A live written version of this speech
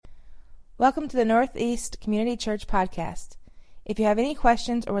Welcome to the Northeast Community Church Podcast. If you have any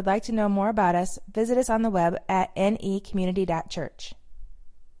questions or would like to know more about us, visit us on the web at necommunity.church.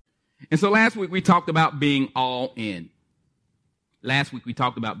 And so last week we talked about being all in. And we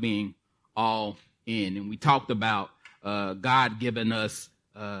talked about God giving us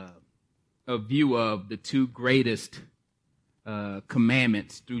a view of the two greatest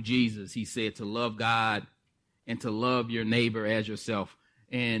commandments through Jesus. He said to love God and to love your neighbor as yourself.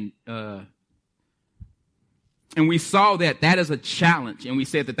 And we saw that is a challenge, and we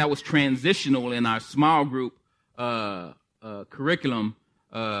said that was transitional in our small group curriculum,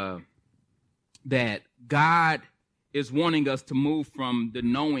 that God is wanting us to move from the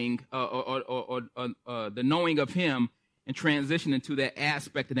knowing the knowing of Him and transition into that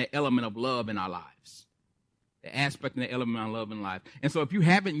aspect and that element of love in our lives. The aspect and the element of love in life. And so if you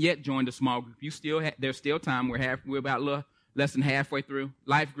haven't yet joined a small group, there's still time. We're about less than halfway through.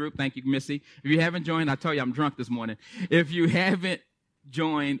 Life group, thank you, Missy. If you haven't joined, I tell you I'm drunk this morning. If you haven't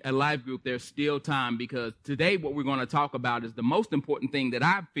joined a life group, there's still time, because today what we're going to talk about is the most important thing that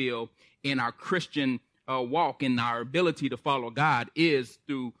I feel in our Christian walk, in our ability to follow God, is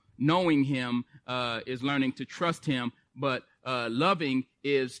through knowing Him, is learning to trust Him, but loving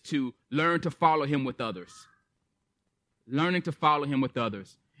is to learn to follow Him with others. Learning to follow Him with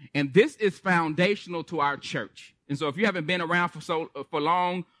others. And this is foundational to our church. And so if you haven't been around for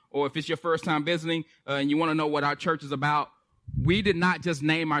long, or if it's your first time visiting and you want to know what our church is about, we did not just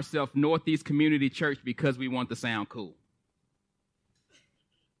name ourselves Northeast Community Church because we want to sound cool.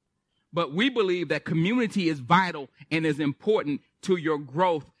 But we believe that community is vital and is important to your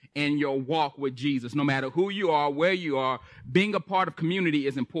growth and your walk with Jesus. No matter who you are, where you are, being a part of community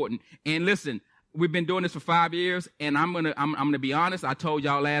is important. And listen, we've been doing this for 5 years, and I'm gonna be honest. I told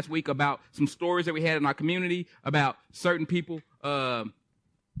y'all last week about some stories that we had in our community about certain people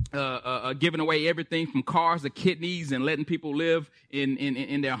giving away everything from cars to kidneys and letting people live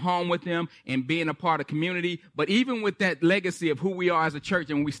in their home with them and being a part of community. But even with that legacy of who we are as a church,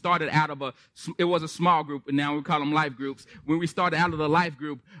 and when we started out of it was a small group, and now we call them life groups. When we started out of the life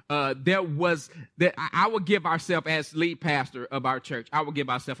group, I would give ourselves, as lead pastor of our church, I would give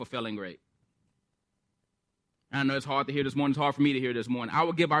ourselves a failing grade. I know it's hard to hear this morning. It's hard for me to hear this morning. I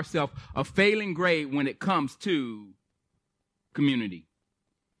will give ourselves a failing grade when it comes to community.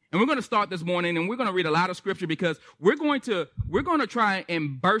 And we're going to start this morning, and we're going to read a lot of scripture, because we're going to try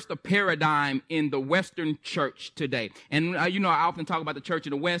and burst a paradigm in the Western church today. And I often talk about the church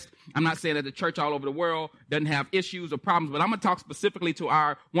in the West. I'm not saying that the church all over the world doesn't have issues or problems, but I'm going to talk specifically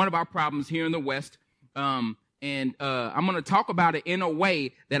to one of our problems here in the West. I'm going to talk about it in a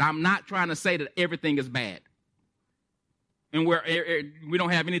way that I'm not trying to say that everything is bad and we don't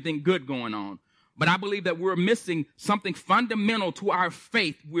have anything good going on. But I believe that we're missing something fundamental to our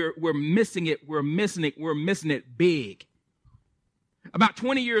faith. We're missing it. We're missing it big. About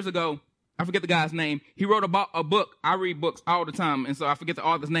 20 years ago, I forget the guy's name. He wrote a book. I read books all the time, and so I forget the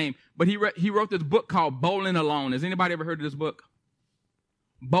author's name. But he wrote this book called Bowling Alone. Has anybody ever heard of this book?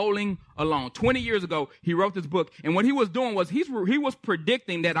 Bowling Alone. 20 years ago, he wrote this book. And what he was doing was he was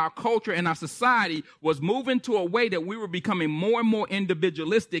predicting that our culture and our society was moving to a way that we were becoming more and more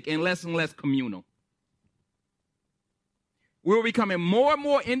individualistic and less communal. We were becoming more and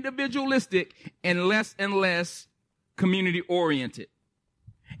more individualistic and less community-oriented.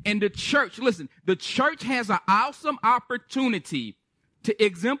 And the church has an awesome opportunity to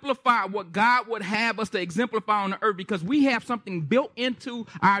exemplify what God would have us to exemplify on the earth, because we have something built into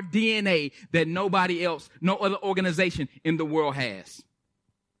our DNA that nobody else, no other organization in the world has.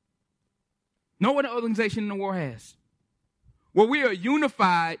 No other organization in the world has. Well, we are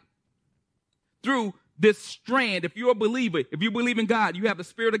unified through this strand. If you're a believer, if you believe in God, you have the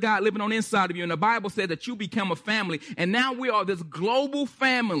Spirit of God living on the inside of you. And the Bible said that you become a family. And now we are this global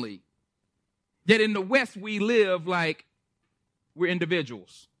family. Yet in the West, we live like we're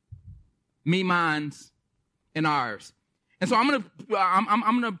individuals. Me, mine's, and ours. And so I'm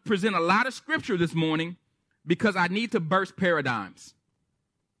gonna present a lot of scripture this morning, because I need to burst paradigms.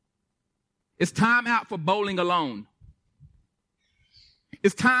 It's time out for bowling alone.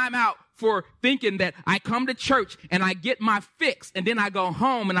 It's time out for thinking that I come to church and I get my fix, and then I go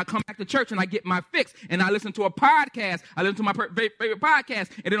home and I come back to church and I get my fix, and I listen to a podcast. I listen to my favorite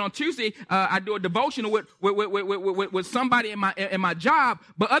podcast, and then on Tuesday I do a devotional with somebody in my job.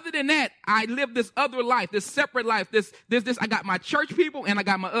 But other than that, I live this other life, this separate life. This. I got my church people and I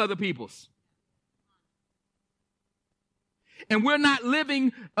got my other peoples. And we're not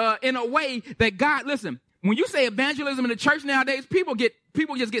living in a way that God. Listen. When you say evangelism in the church nowadays, people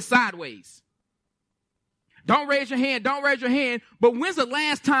just get sideways. Don't raise your hand. Don't raise your hand. But when's the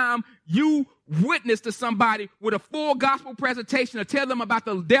last time you witnessed to somebody with a full gospel presentation to tell them about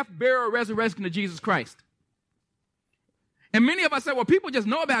the death, burial, resurrection of Jesus Christ? And many of us say, well, people just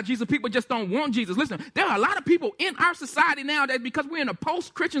know about Jesus. People just don't want Jesus. Listen, there are a lot of people in our society now that because we're in a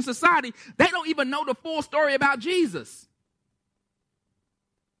post-Christian society, they don't even know the full story about Jesus.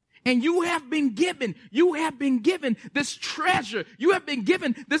 And you have been given this treasure. You have been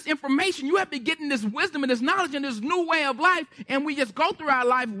given this information. You have been getting this wisdom and this knowledge and this new way of life. And we just go through our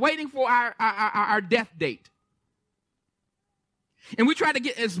life waiting for our death date. And we try to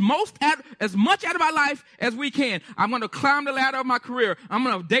get as much out of our life as we can. I'm going to climb the ladder of my career. I'm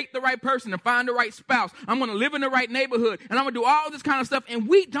going to date the right person and find the right spouse. I'm going to live in the right neighborhood. And I'm going to do all this kind of stuff. And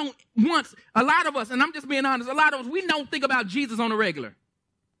we don't once, a lot of us, and I'm just being honest, a lot of us, we don't think about Jesus on the regular.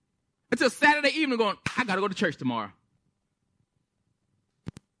 Until Saturday evening going, I got to go to church tomorrow.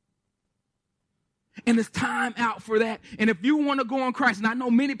 And it's time out for that. And if you want to go on Christ, and I know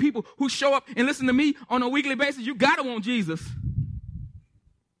many people who show up and listen to me on a weekly basis, you got to want Jesus.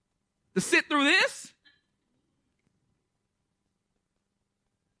 To sit through this?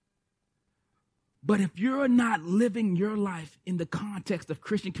 But if you're not living your life in the context of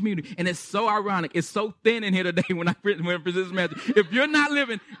Christian community, and it's so ironic, it's so thin in here today when I present this message. If you're not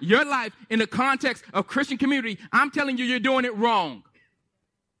living your life in the context of Christian community, I'm telling you, you're doing it wrong.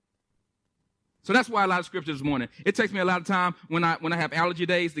 So that's why a lot of scripture this morning. It takes me a lot of time when I have allergy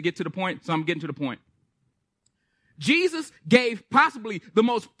days to get to the point, so I'm getting to the point. Jesus gave possibly the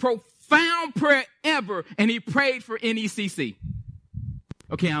most profound prayer ever, and he prayed for NECC.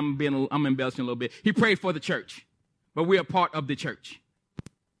 Okay, I'm embellishing a little bit. He prayed for the church, but we are part of the church.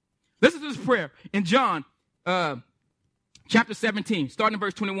 Listen to this prayer in John chapter 17, starting in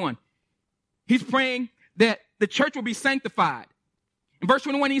verse 21. He's praying that the church will be sanctified. In verse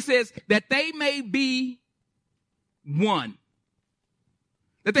 21, he says that they may be one,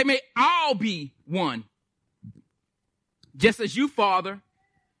 that they may all be one. Just as you, Father,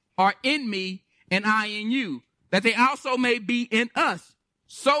 are in me and I in you, that they also may be in us,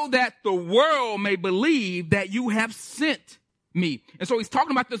 so that the world may believe that you have sent me. And so he's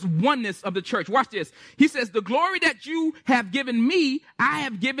talking about this oneness of the church. Watch this. He says, the glory that you have given me, I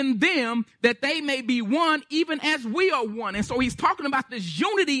have given them, that they may be one, even as we are one. And so he's talking about this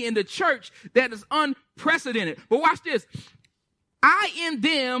unity in the church that is unprecedented. But watch this. I in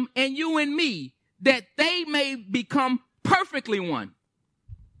them and you in me, that they may become perfectly one.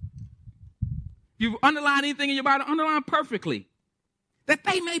 If you underline anything in your Bible, underline perfectly. That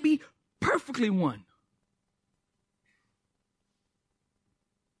they may be perfectly one.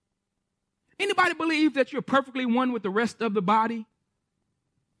 Anybody believe that you're perfectly one with the rest of the body?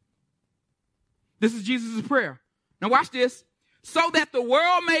 This is Jesus' prayer. Now watch this. So that the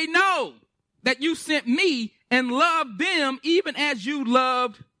world may know that you sent me and loved them even as you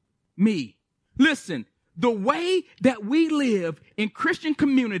loved me. Listen. The way that we live in Christian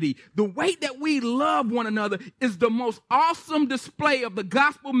community, the way that we love one another is the most awesome display of the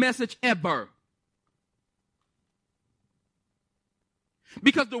gospel message ever.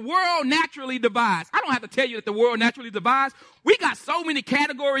 Because the world naturally divides. I don't have to tell you that the world naturally divides. We got so many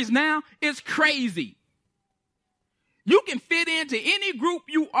categories now, it's crazy. You can fit into any group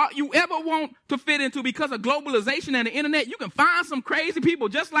you ever want to fit into because of globalization and the internet. You can find some crazy people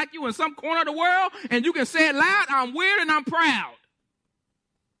just like you in some corner of the world, and you can say it loud, I'm weird and I'm proud.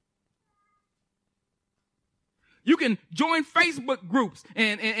 You can join Facebook groups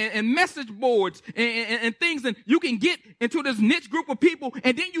and message boards and things, and you can get into this niche group of people,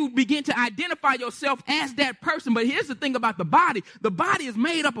 and then you begin to identify yourself as that person. But here's the thing about the body. The body is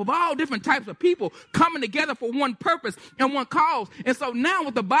made up of all different types of people coming together for one purpose and one cause. And so now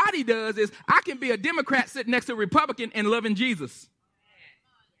what the body does is I can be a Democrat sitting next to a Republican and loving Jesus.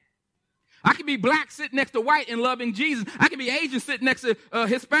 I can be black sitting next to white and loving Jesus. I can be Asian sitting next to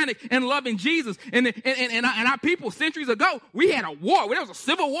Hispanic and loving Jesus. And our people centuries ago, we had a war. There was a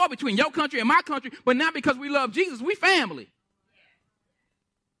civil war between your country and my country. But now because we love Jesus, we family.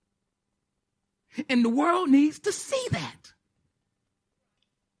 And the world needs to see that.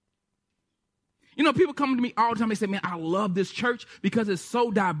 You know, people come to me all the time. They say, man, I love this church because it's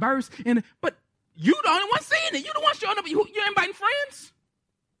so diverse. But you the only one seeing it. You the one showing up. You're inviting friends.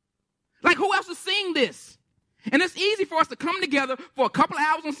 Like, who else is seeing this? And it's easy for us to come together for a couple of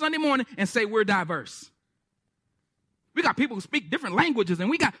hours on Sunday morning and say we're diverse. We got people who speak different languages,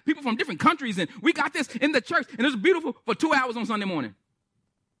 and we got people from different countries, and we got this in the church, and it's beautiful for 2 hours on Sunday morning.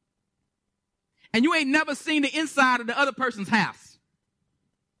 And you ain't never seen the inside of the other person's house.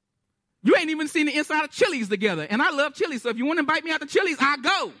 You ain't even seen the inside of Chili's together. And I love Chili's, so if you want to invite me out to Chili's, I'll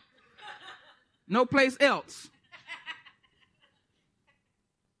go. no place else.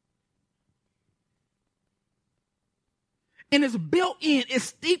 And it's built in, it's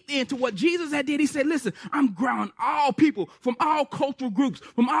steeped into what Jesus had did. He said, listen, I'm growing all people from all cultural groups,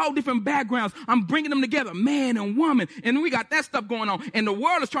 from all different backgrounds. I'm bringing them together, man and woman. And we got that stuff going on. And the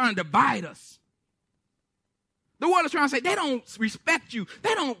world is trying to divide us. The world is trying to say, they don't respect you.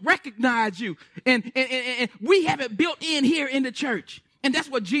 They don't recognize you. And we have it built in here in the church. And that's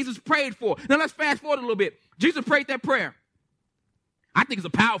what Jesus prayed for. Now let's fast forward a little bit. Jesus prayed that prayer. I think it's a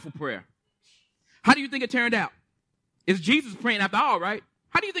powerful prayer. How do you think it turned out? It's Jesus praying after all, right?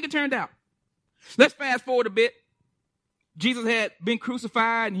 How do you think it turned out? Let's fast forward a bit. Jesus had been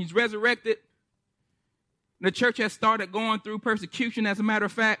crucified and he's resurrected. The church has started going through persecution, as a matter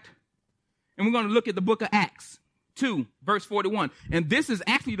of fact. And we're going to look at the book of Acts 2, verse 41. And this is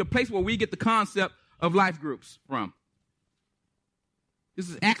actually the place where we get the concept of life groups from. This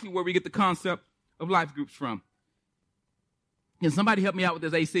is actually where we get the concept of life groups from. Can somebody help me out with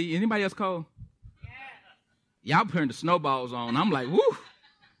this AC? Anybody else cold? Y'all putting the snowballs on. I'm like, whoo,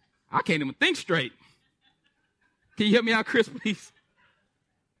 I can't even think straight. Can you help me out, Chris, please?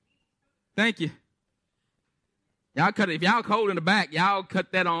 Thank you. Y'all cut it. If y'all cold in the back, y'all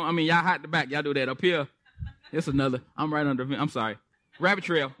cut that on. I mean, y'all hot in the back. Y'all do that up here. It's another. I'm right under. I'm sorry. Rabbit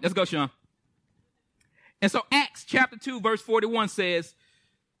trail. Let's go, Sean. And so Acts chapter 2, verse 41 says,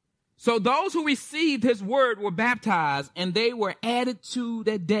 so those who received his word were baptized, and they were added to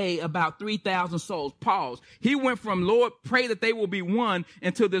that day about 3,000 souls. Pause. He went from, Lord, pray that they will be one,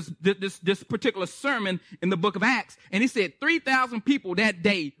 into this particular sermon in the book of Acts. And he said 3,000 people that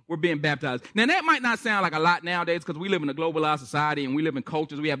day were being baptized. Now, that might not sound like a lot nowadays because we live in a globalized society and we live in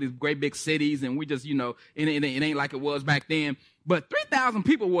cultures. We have these great big cities and we just, it ain't like it was back then. But 3,000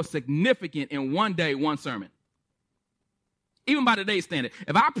 people were significant in one day, one sermon. Even by today's standard.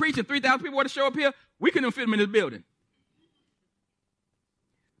 If I preach and 3,000 people were to show up here, we couldn't fit them in this building.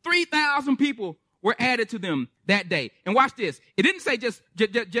 3,000 people were added to them that day. And watch this. It didn't say just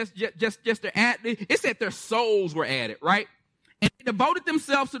their ad. It said their souls were added, right? And they devoted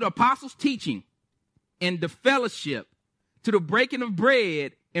themselves to the apostles' teaching and the fellowship, to the breaking of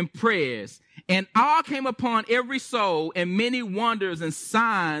bread and prayers. And all came upon every soul, and many wonders and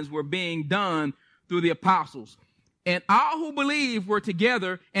signs were being done through the apostles. And all who believed were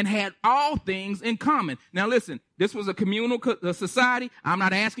together and had all things in common. Now listen, this was a communal society. I'm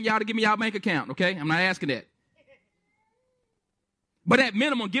not asking y'all to give me y'all bank account, okay? I'm not asking that. But at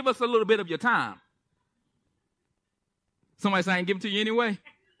minimum, give us a little bit of your time. Somebody say I ain't give it to you anyway?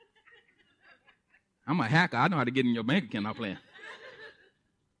 I'm a hacker. I know how to get in your bank account. I'm playing.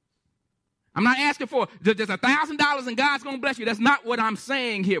 I'm not asking for just $1,000 and God's going to bless you. That's not what I'm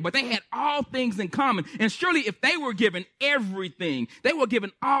saying here. But they had all things in common. And surely if they were given everything, they were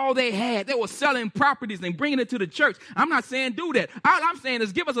given all they had. They were selling properties and bringing it to the church. I'm not saying do that. All I'm saying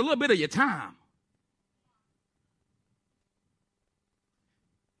is give us a little bit of your time.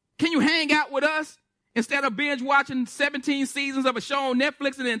 Can you hang out with us instead of binge watching 17 seasons of a show on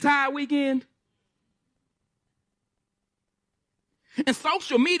Netflix an entire weekend? And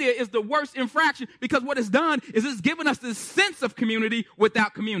social media is the worst infraction because what it's done is it's given us this sense of community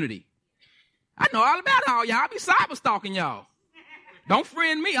without community. I know all about all y'all. I be cyber stalking y'all. Don't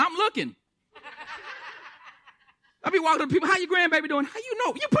friend me. I'm looking. I be walking to people. How your grandbaby doing? How you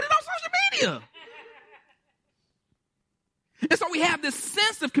know? You put it on social media. And so we have this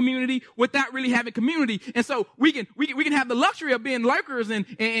sense of community without really having community. And so we can have the luxury of being lurkers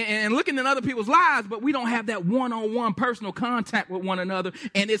and looking in other people's lives, but we don't have that one-on-one personal contact with one another,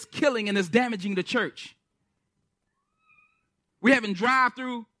 and it's killing and it's damaging the church. We having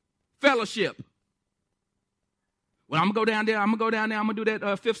drive-through fellowship. Well, I'm gonna go down there. I'm gonna do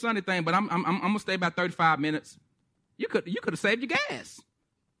that Fifth Sunday thing, but I'm gonna stay about 35 minutes. You could have saved your gas.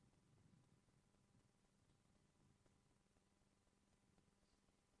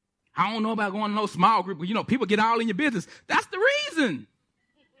 I don't know about going to no small group, but people get all in your business. That's the reason.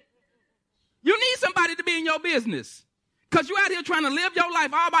 You need somebody to be in your business. Because you're out here trying to live your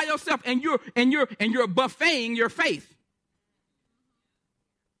life all by yourself, and you're buffeting your faith.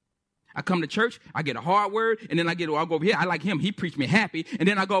 I come to church, I get a hard word, and then I'll go over here. I like him. He preached me happy. And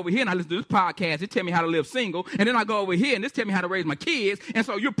then I go over here and I listen to this podcast. It tell me how to live single. And then I go over here and this tell me how to raise my kids. And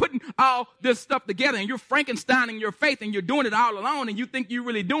so you're putting all this stuff together and you're Frankensteining your faith and you're doing it all alone and you think you're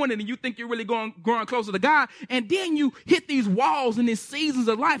really doing it and you think you're really growing closer to God. And then you hit these walls in these seasons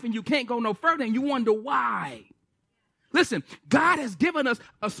of life and you can't go no further and you wonder why. Listen, God has given us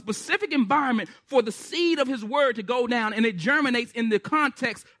a specific environment for the seed of his word to go down, and it germinates in the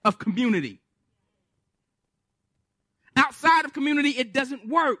context of community. Outside of community, it doesn't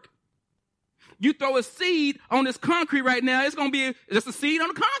work. You throw a seed on this concrete right now, it's going to be just a seed on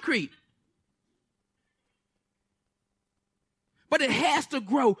the concrete. But it has to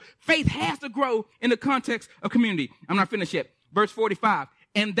grow. Faith has to grow in the context of community. I'm not finished yet. Verse 45.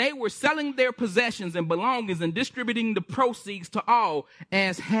 And they were selling their possessions and belongings and distributing the proceeds to all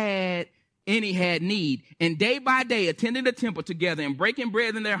as any had need. And day by day, attending the temple together and breaking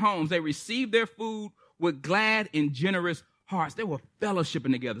bread in their homes, they received their food with glad and generous hearts. They were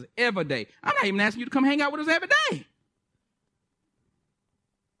fellowshipping together every day. I'm not even asking you to come hang out with us every day.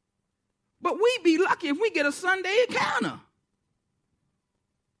 But we'd be lucky if we get a Sunday encounter.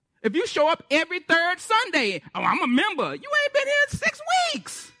 If you show up every third Sunday, oh, I'm a member. You ain't been here in 6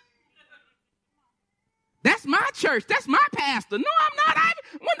 weeks. That's my church. That's my pastor. No, I'm not. I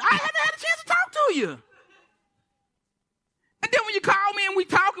haven't had a chance to talk to you. And then when you call me and we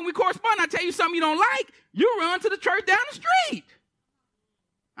talk and we correspond, I tell you something you don't like, you run to the church down the street.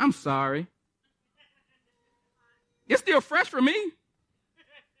 I'm sorry. It's still fresh for me.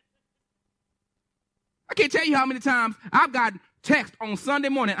 I can't tell you how many times I've gotten text on Sunday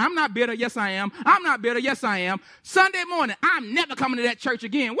morning. I'm not bitter. Yes, I am. I'm not bitter. Yes, I am. Sunday morning, I'm never coming to that church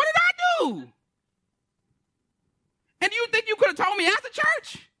again. What did I do? And you think you could have told me after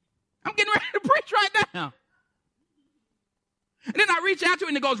church? I'm getting ready to preach right now. And then I reach out to it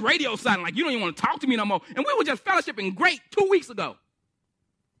and it goes radio silent, like you don't even want to talk to me no more. And we were just fellowshipping great 2 weeks ago.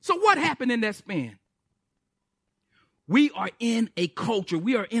 So what happened in that span? We are in a culture,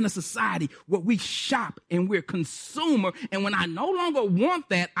 we are in a society where we shop and we're consumer. And when I no longer want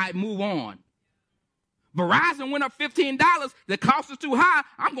that, I move on. Verizon went up $15. The cost is too high.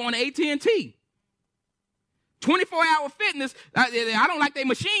 I'm going to AT&T. 24-hour fitness. I don't like their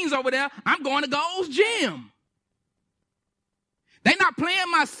machines over there. I'm going to Gold's Gym. They're not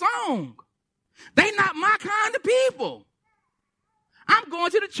playing my song. They're not my kind of people. I'm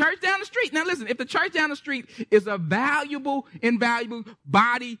going to the church down the street. Now listen, if the church down the street is a valuable, invaluable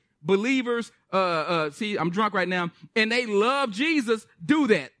body, believers, see, I'm drunk right now, and they love Jesus, do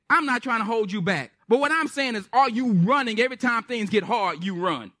that. I'm not trying to hold you back. But what I'm saying is, are you running every time things get hard, you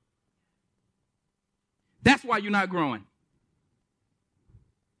run? That's why you're not growing.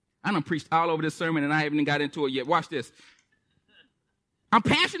 I done preached all over this sermon and I haven't even got into it yet. Watch this. I'm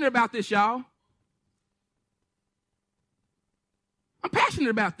passionate about this, y'all. I'm passionate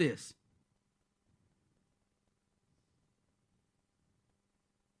about this.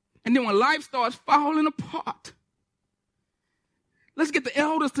 And then when life starts falling apart, let's get the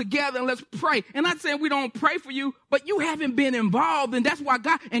elders together and let's pray. And not saying we don't pray for you, but you haven't been involved. And that's why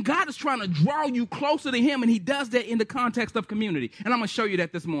God is trying to draw you closer to him. And he does that in the context of community. And I'm going to show you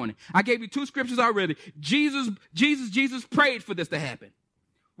that this morning. I gave you 2 scriptures already. Jesus prayed for this to happen.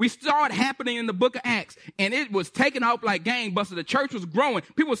 We saw it happening in the book of Acts, and it was taken off like gangbusters. The church was growing.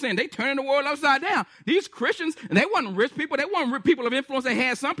 People were saying they turning the world upside down. These Christians, and they weren't rich people. They weren't people of influence. They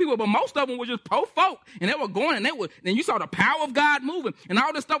had some people, but most of them were just poor folk, and they were going, and you saw the power of God moving, and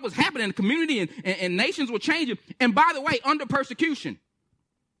all this stuff was happening. The community and nations were changing. And by the way, under persecution.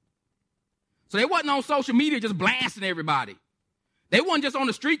 So they wasn't on social media just blasting everybody. They wasn't just on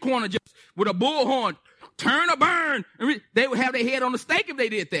the street corner just with a bullhorn. Turn or burn. They would have their head on the stake if they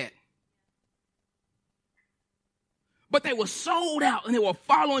did that. But they were sold out and they were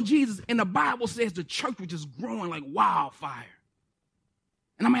following Jesus. And the Bible says the church was just growing like wildfire.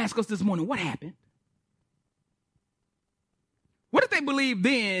 And I'm going to ask us this morning, what happened? What did they believe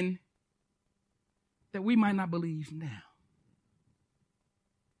then that we might not believe now?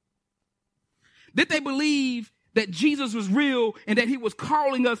 Did they believe that Jesus was real and that he was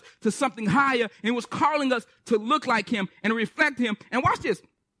calling us to something higher and he was calling us to look like him and reflect him? And watch this.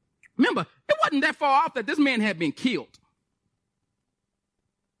 Remember, it wasn't that far off that this man had been killed.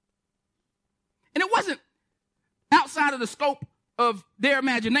 And it wasn't outside of the scope of their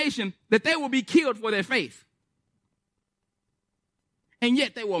imagination that they would be killed for their faith. And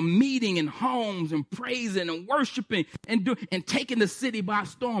yet they were meeting in homes and praising and worshiping and taking the city by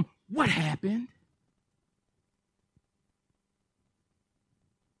storm. What happened?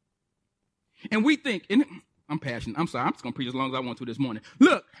 And we think, and I'm passionate. I'm sorry. I'm just going to preach as long as I want to this morning.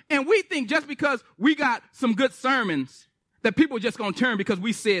 Look, and we think just because we got some good sermons that people are just going to turn because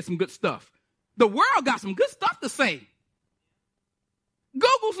we said some good stuff. The world got some good stuff to say.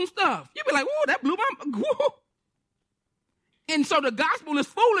 Google some stuff. You'll be like, whoa, that blew my, whoa. And so the gospel is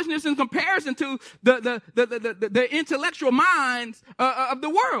foolishness in comparison to the intellectual minds of the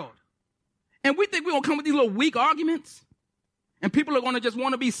world. And we think we're going to come with these little weak arguments. And people are going to just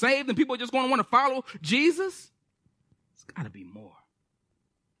want to be saved and people are just going to want to follow Jesus. It's got to be more.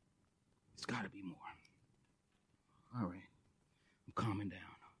 It's got to be more. All right. I'm calming down.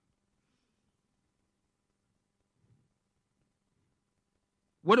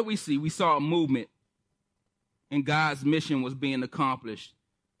 what did we see? We saw a movement, and God's mission was being accomplished,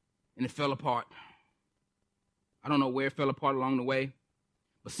 and it fell apart. I don't know where it fell apart along the way,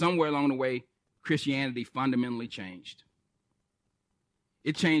 but somewhere along the way, Christianity fundamentally changed.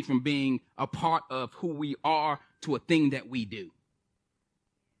 It changed from being a part of who we are to a thing that we do,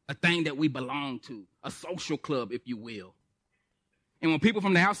 a thing that we belong to, a social club, if you will. And when people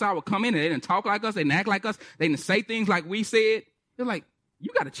from the outside would come in and they didn't talk like us, they didn't act like us, they didn't say things like we said, they're like,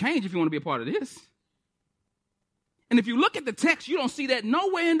 you got to change if you want to be a part of this. And if you look at the text, you don't see that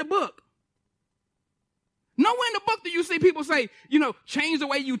nowhere in the book. Nowhere in the book do you see people say, change the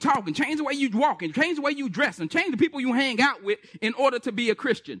way you talk and change the way you walk and change the way you dress and change the people you hang out with in order to be a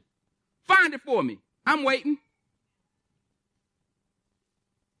Christian. Find it for me. I'm waiting.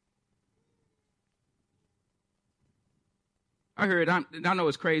 I know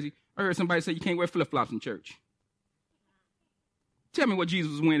it's crazy. I heard somebody say you can't wear flip-flops in church. Tell me what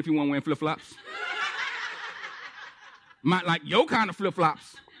Jesus was wearing if he wasn't wearing flip-flops. Like your kind of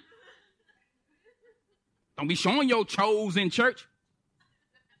flip-flops. Don't be showing your toes in church.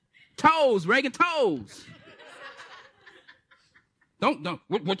 Toes, Reagan, toes. Don't.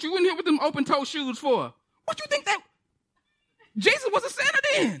 What you in here with them open-toe shoes for? What you think that? Jesus was a sinner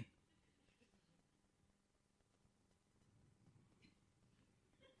then.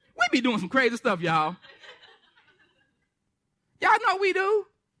 We be doing some crazy stuff, y'all. Y'all know we do.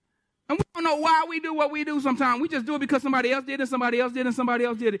 And we don't know why we do what we do sometimes. We just do it because somebody else did it, somebody else did it, and somebody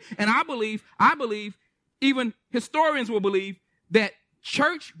else did it. And I believe, even historians will believe that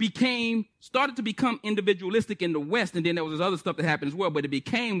church started to become individualistic in the West, and then there was this other stuff that happened as well, but it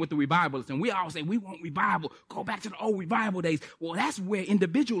became with the revivalists. And we always say, we want revival. Go back to the old revival days. Well, that's where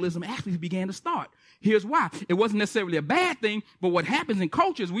individualism actually began to start. Here's why. It wasn't necessarily a bad thing, but what happens in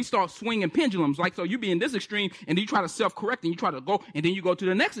cultures, we start swinging pendulums. Like, so you be in this extreme, and then you try to self-correct, and you try to go, and then you go to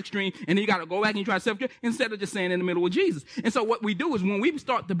the next extreme, and then you got to go back and you try to self-correct, instead of just saying in the middle with Jesus. And so what we do is when we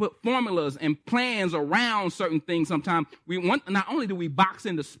start to put formulas and plans around certain things sometimes, not only do we box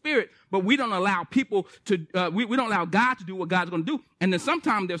in the spirit, but we don't allow people to, we don't allow God to do what God's going to do. And then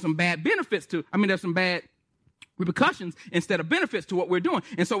sometimes there's some bad there's some bad repercussions instead of benefits to what we're doing.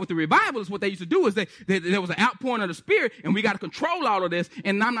 And so with the revivalists, what they used to do is there was an outpouring of the Spirit, and we got to control all of this.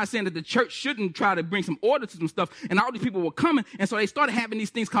 And I'm not saying that the church shouldn't try to bring some order to some stuff. And all these people were coming, and so they started having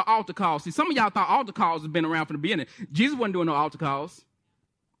these things called altar calls. See, some of y'all thought altar calls have been around from the beginning. Jesus wasn't doing no altar calls.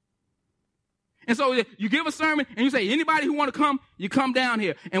 And so you give a sermon and you say, anybody who want to come, you come down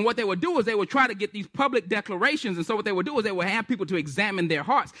here. And what they would do is they would try to get these public declarations. And so what they would do is they would have people to examine their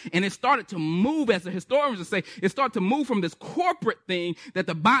hearts. And it started to move, as the historians would say, it started to move from this corporate thing that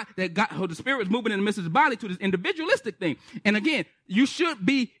the Spirit was moving in the midst of the body to this individualistic thing. And again, you should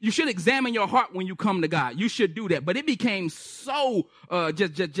examine your heart when you come to God. You should do that. But it became so,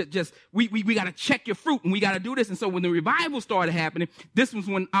 we got to check your fruit and we got to do this. And so when the revival started happening, this was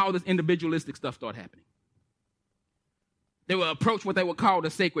when all this individualistic stuff started happening. They would approach what they would call the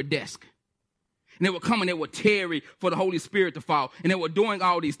sacred desk. And they would come and they would tarry for the Holy Spirit to fall. And they were doing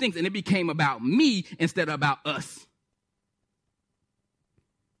all these things. And it became about me instead of about us.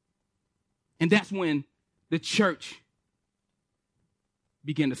 And that's when the church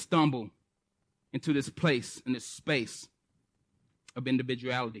began to stumble into this place and this space of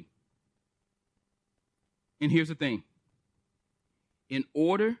individuality. And here's the thing. In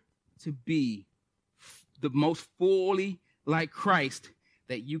order to be the most fully like Christ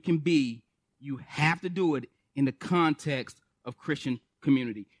that you can be, you have to do it in the context of Christian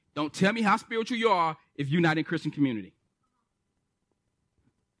community. Don't tell me how spiritual you are if you're not in Christian community.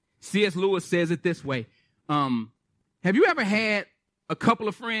 C.S. Lewis says it this way. Have you ever had a couple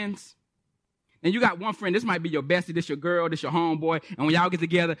of friends? And you got one friend, this might be your bestie, this your girl, this your homeboy, and when y'all get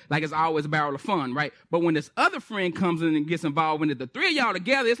together, like it's always a barrel of fun, right? But when this other friend comes in and gets involved, when the three of y'all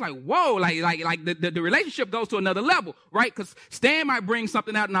together, it's like, whoa, like the relationship goes to another level, right? Because Stan might bring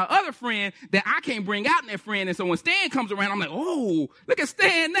something out in our other friend that I can't bring out in that friend, and so when Stan comes around, I'm like, oh, look at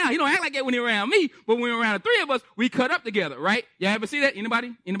Stan now. He don't act like that when he's around me, but when we're around the three of us, we cut up together, right? Y'all ever see that?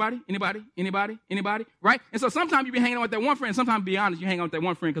 Anybody? Right? And so sometimes you be hanging out with that one friend, sometimes, to be honest, you hang out with that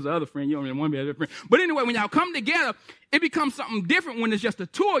one friend because the other friend, you don't really want to be that friend. But anyway, when y'all come together, it becomes something different when it's just the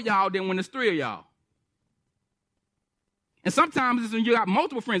two of y'all than when it's three of y'all. And sometimes it's when you got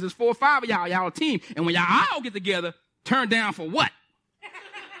multiple friends, it's 4 or 5 of y'all a team. And when y'all all get together, turn down for what?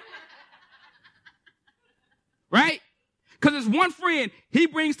 Right? Because it's one friend he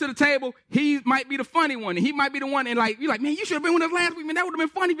brings to the table. He might be the funny one. And he might be the one. And like, you're like, man, you should have been with us last week. Man, that would have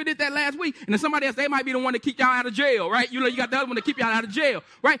been funny if you did that last week. And then somebody else, they might be the one to keep y'all out of jail, right? You know, you got the other one to keep y'all out of jail,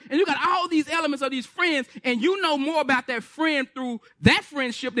 right? And you got all these elements of these friends. And you know more about that friend through that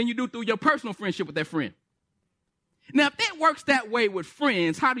friendship than you do through your personal friendship with that friend. Now, if it works that way with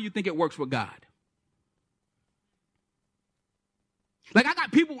friends, how do you think it works with God? Like, I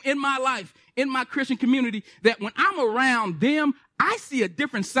got people in my life, in my Christian community, that when I'm around them, I see a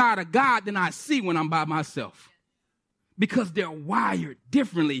different side of God than I see when I'm by myself. Because they're wired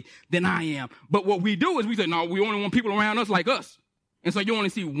differently than I am. But what we do is we say, no, we only want people around us like us. And so you only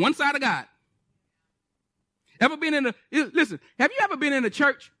see one side of God. Listen, have you ever been in a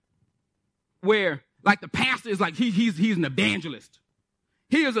church where, like, the pastor is like, he's an evangelist.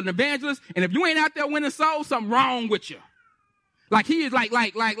 He is an evangelist, and if you ain't out there winning souls, something wrong with you. Like, he is like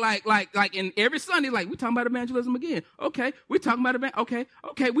in every Sunday, like, we talking about evangelism again. Okay, we talking about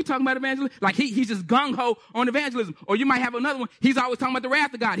we talking about evangelism. Like, he's just gung-ho on evangelism. Or you might have another one. He's always talking about the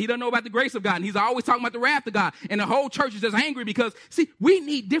wrath of God. He doesn't know about the grace of God. And he's always talking about the wrath of God. And the whole church is just angry because, see, we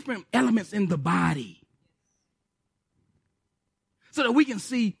need different elements in the body so that we can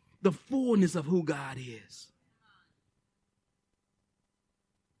see the fullness of who God is.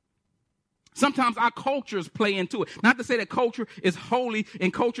 Sometimes our cultures play into it. Not to say that culture is holy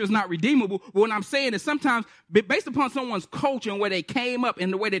and culture is not redeemable. But what I'm saying is sometimes based upon someone's culture and where they came up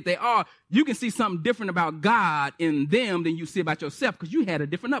and the way that they are, you can see something different about God in them than you see about yourself because you had a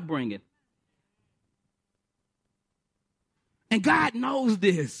different upbringing. And God knows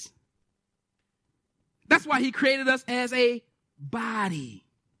this. That's why he created us as a body.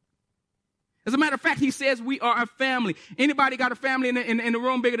 As a matter of fact, he says we are a family. Anybody got a family in the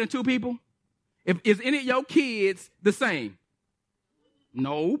room bigger than two people? Is any of your kids the same?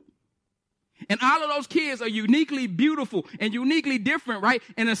 No. And all of those kids are uniquely beautiful and uniquely different, right?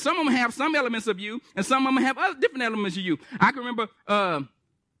 And then some of them have some elements of you, and some of them have other different elements of you. I can remember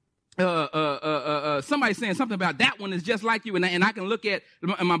somebody saying something about that one is just like you, and I can look at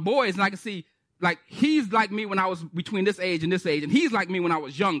my boys and I can see, like, he's like me when I was between this age, and he's like me when I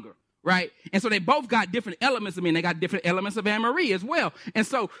was younger. Right? And so they both got different elements of me, and they got different elements of Anne-Marie as well. And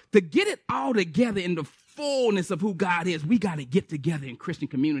so to get it all together in the fullness of who God is, we got to get together in Christian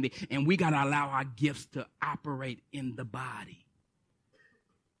community, and we got to allow our gifts to operate in the body.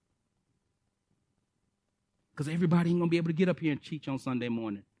 Because everybody ain't going to be able to get up here and teach on Sunday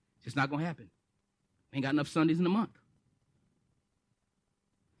morning. It's just not going to happen. Ain't got enough Sundays in the month.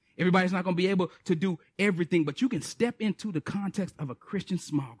 Everybody's not going to be able to do everything, but you can step into the context of a Christian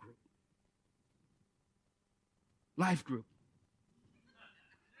small group. Life group.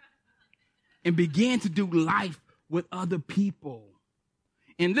 And begin to do life with other people.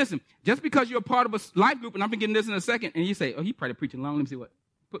 And listen, just because you're a part of a life group, and I'm going to get into this in a second, and you say, oh, he probably preaching long. Let me see what.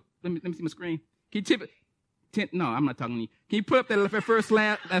 Let me see my screen. Can you tip it? No, I'm not talking to you. Can you put up that first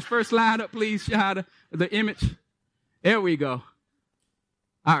slide up, please, Shahada? The image. There we go.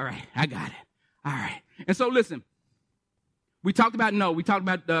 All right, I got it. All right. And so listen, we talked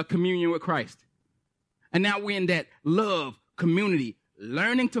about communion with Christ. And now we're in that love community,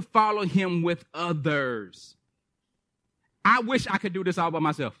 learning to follow him with others. I wish I could do this all by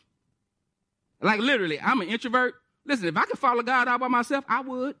myself. Like, literally, I'm an introvert. Listen, if I could follow God all by myself, I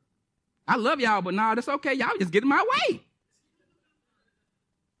would. I love y'all, but nah, that's okay. Y'all just get in my way.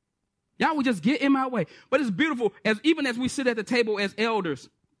 Y'all would just get in my way. But it's beautiful, even as we sit at the table as elders,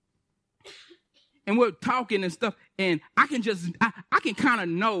 and we're talking and stuff, and I can kind of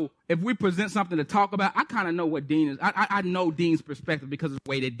know if we present something to talk about, I kind of know what Dean is. I know Dean's perspective because of the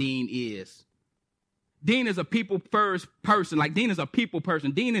way that Dean is. Dean is a people first person. Like, Dean is a people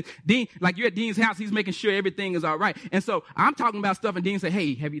person. Dean, like, you're at Dean's house, he's making sure everything is all right. And so I'm talking about stuff, and Dean say,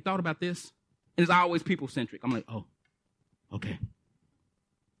 hey, have you thought about this? And it's always people centric. I'm like, oh, okay.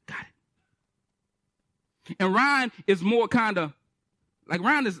 Got it. And Ryan is more kind of, like,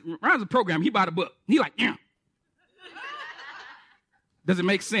 Ryan's a program. He bought a book. He like, yeah. Does it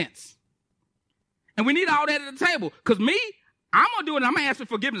make sense? And we need all that at the table. Because me, I'm going to do it, and I'm going to ask for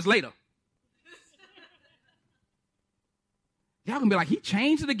forgiveness later. Y'all going to be like, he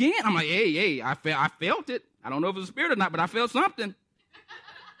changed it again? I'm like, hey, I felt it. I don't know if it was a spirit or not, but I felt something.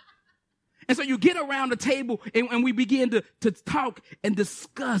 And so you get around the table, and we begin to talk and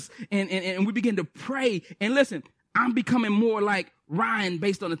discuss, and we begin to pray. And listen, I'm becoming more like Ryan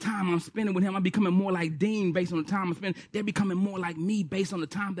based on the time I'm spending with him. I'm becoming more like Dean based on the time I'm spending. They're becoming more like me based on the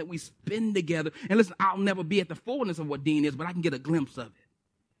time that we spend together. And listen, I'll never be at the fullness of what Dean is, but I can get a glimpse of it.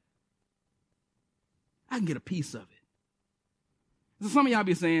 I can get a piece of it. So some of y'all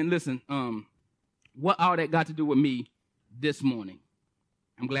be saying, listen, what all that got to do with me this morning?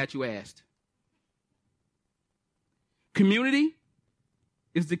 I'm glad you asked. Community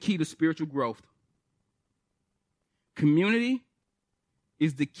is the key to spiritual growth. Community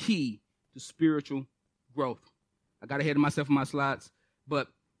is the key to spiritual growth. I got ahead of myself in my slides, but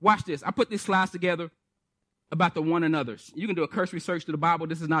watch this. I put these slides together about the one another's. You can do a cursory search to the Bible.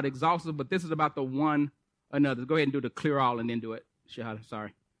 This is not exhaustive, but this is about the one another. Go ahead and do the clear all and then do it.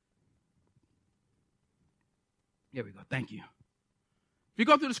 Sorry. Here we go. Thank you. If you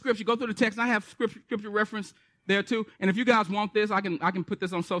go through the scripture, go through the text. I have scripture reference there too. And if you guys want this, I can put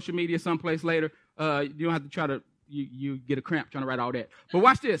this on social media someplace later. You don't have to try to you get a cramp trying to write all that. But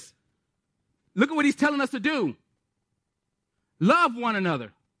watch this. Look at what he's telling us to do. Love one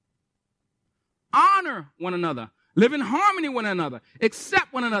another. Honor one another. Live in harmony with one another.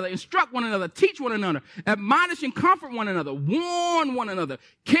 Accept one another. Instruct one another. Teach one another. Admonish and comfort one another. Warn one another.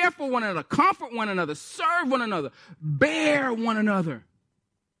 Care for one another. Comfort one another. Serve one another. Bear one another.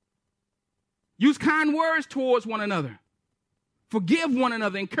 Use kind words towards one another. Forgive one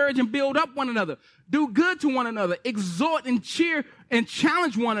another. Encourage and build up one another. Do good to one another. Exhort and cheer and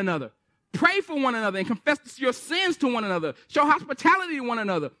challenge one another. Pray for one another and confess your sins to one another. Show hospitality to one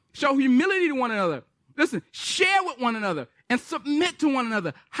another. Show humility to one another. Listen, share with one another and submit to one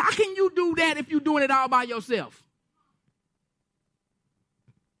another. How can you do that if you're doing it all by yourself?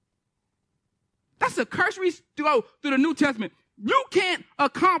 That's a cursory to go through the New Testament. You can't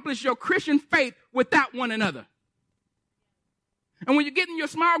accomplish your Christian faith without one another. And when you get in your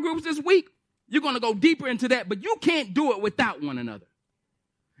small groups this week, you're going to go deeper into that, but you can't do it without one another.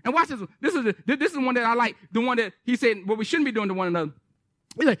 And watch this. This is one that I like, the one that he said what we shouldn't be doing to one another.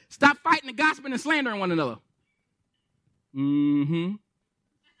 He's like, stop fighting and gossiping and slandering one another.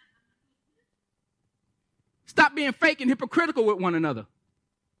 Stop being fake and hypocritical with one another.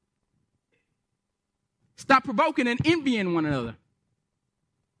 Stop provoking and envying one another.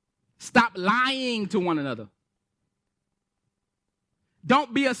 Stop lying to one another.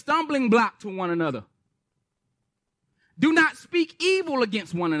 Don't be a stumbling block to one another. Do not speak evil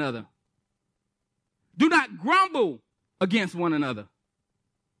against one another. Do not grumble against one another.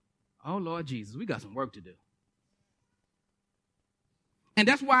 Oh, Lord Jesus, we got some work to do. And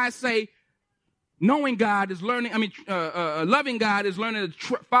that's why I say knowing God is learning, loving God is learning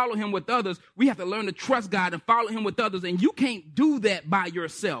to follow him with others. We have to learn to trust God and follow him with others. And you can't do that by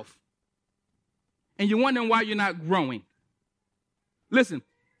yourself. And you're wondering why you're not growing. Listen,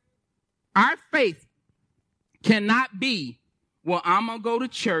 our faith cannot be, well, I'm going to go to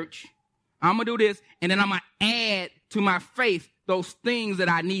church, I'm going to do this, and then I'm going to add to my faith those things that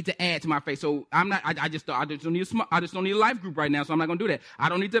I need to add to my faith. So I just don't need a life group right now, so I'm not going to do that. I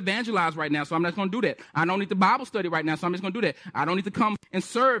don't need to evangelize right now, so I'm not going to do that. I don't need the Bible study right now, so I'm just going to do that. I don't need to come and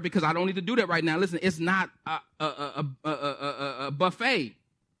serve because I don't need to do that right now. Listen, it's not a buffet.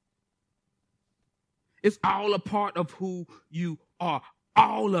 It's all a part of who you are.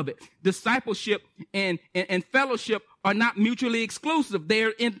 All of it. Discipleship and fellowship are not mutually exclusive.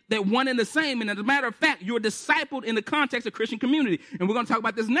 They're one and the same. And as a matter of fact, you're discipled in the context of Christian community. And we're going to talk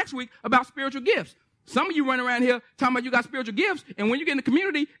about this next week about spiritual gifts. Some of you run around here talking about you got spiritual gifts. And when you get in the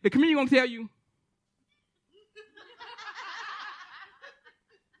community going to tell you,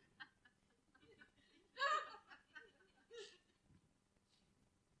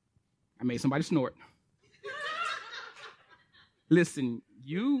 I made somebody snort. Listen,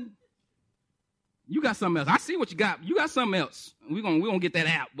 you got something else. I see what you got. You got something else. We're gonna get that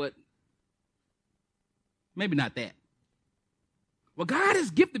out, but maybe not that. Well, God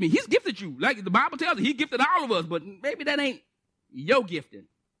has gifted me. He's gifted you. Like the Bible tells us, he gifted all of us, but maybe that ain't your gifting.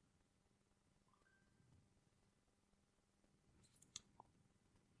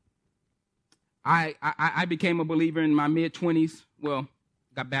 I became a believer in my mid-20s. Well,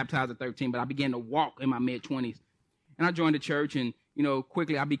 got baptized at 13, but I began to walk in my mid-20s. And I joined the church, and,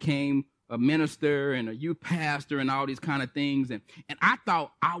 quickly I became a minister and a youth pastor and all these kind of things. And I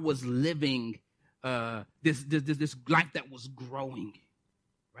thought I was living this life that was growing,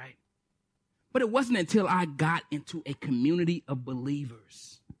 right? But it wasn't until I got into a community of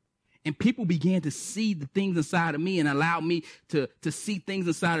believers and people began to see the things inside of me and allow me to see things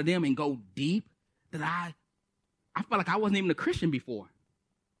inside of them and go deep that I felt like I wasn't even a Christian before.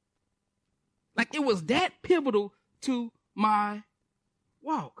 Like it was that pivotal to my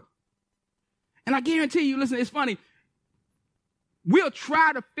walk. And I guarantee you, listen, it's funny. We'll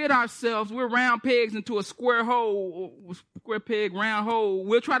try to fit ourselves. We're round pegs into a square hole, square peg, round hole.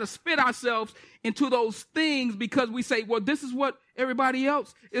 We'll try to fit ourselves into those things because we say, well, this is what everybody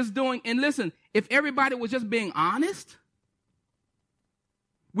else is doing. And listen, if everybody was just being honest,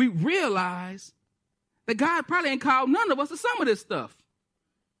 we realize that God probably ain't called none of us to some of this stuff.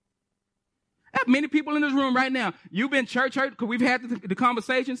 I have many people in this room right now. You've been church hurt because we've had the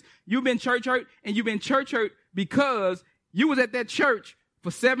conversations. You've been church hurt, and you've been church hurt because you was at that church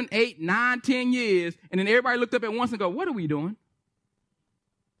for 7, 8, 9, 10 years, and then everybody looked up at once and go, what are we doing?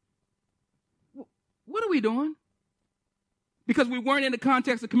 What are we doing? Because we weren't in the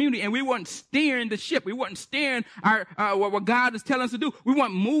context of community, and we weren't steering the ship. We weren't steering our what God is telling us to do. We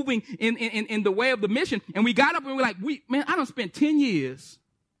weren't moving in the way of the mission. And we got up and we're like, I done spent 10 years.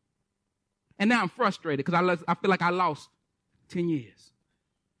 And now I'm frustrated because I feel like I lost 10 years.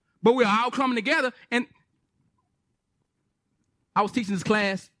 But we're all coming together. And I was teaching this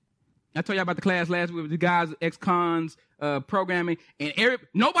class. I told you about the class last week with the guys, ex-cons, programming. And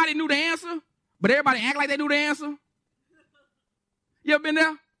nobody knew the answer, but everybody act like they knew the answer. You ever been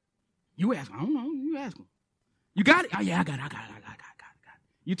there? You ask them. I don't know. You ask them. You got it? Oh, yeah, I got it.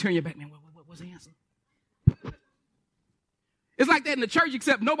 You turn your back, man. What's the answer? It's like that in the church,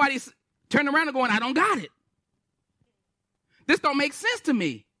 except nobody's turning around and going, I don't got it. This don't make sense to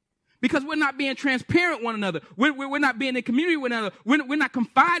me because we're not being transparent with one another. We're not being in community with one another. We're not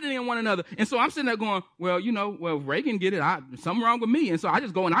confiding in one another. And so I'm sitting there going, well, Ray can get it. Something wrong with me. And so I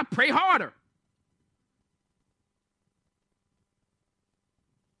just go and I pray harder.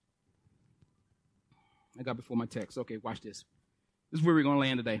 I got before my text. Okay, watch this. This is where we're going to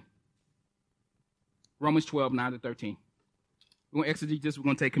land today. Romans 12, 9 to 13. We're going to exegete this. We're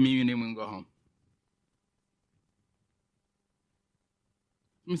going to take communion, and then we're going to go home.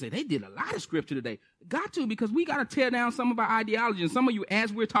 Let me say, they did a lot of scripture today. Got to, because we got to tear down some of our ideology. And some of you,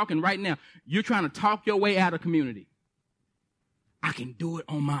 as we're talking right now, you're trying to talk your way out of community. I can do it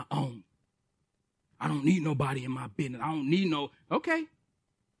on my own. I don't need nobody in my business. I don't need no. Okay.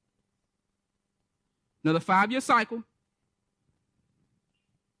 Another 5-year cycle.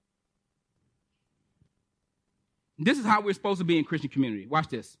 This is how we're supposed to be in Christian community. Watch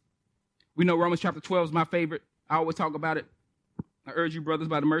this. We know Romans chapter 12 is my favorite. I always talk about it. I urge you, brothers,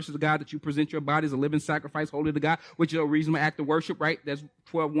 by the mercies of God, that you present your bodies a living sacrifice, holy to God, which is a reasonable act of worship, right? That's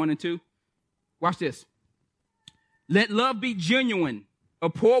 12, 1 and 2. Watch this. Let love be genuine.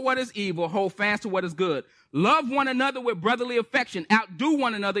 Abhor what is evil. Hold fast to what is good. Love one another with brotherly affection. Outdo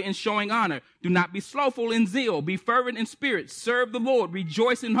one another in showing honor. Do not be slothful in zeal. Be fervent in spirit. Serve the Lord.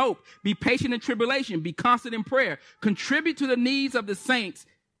 Rejoice in hope. Be patient in tribulation. Be constant in prayer. Contribute to the needs of the saints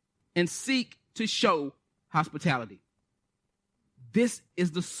and seek to show hospitality. This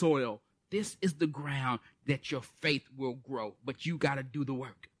is the soil. This is the ground that your faith will grow. But you got to do the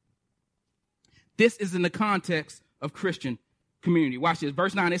work. This is in the context of Christian community. Watch this.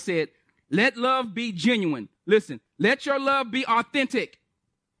 Verse 9, it said, let love be genuine. Listen, let your love be authentic.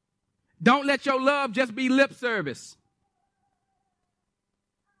 Don't let your love just be lip service.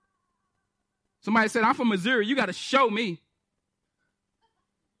 Somebody said, I'm from Missouri. You got to show me.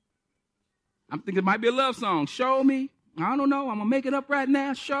 I'm thinking it might be a love song. Show me. I don't know. I'm going to make it up right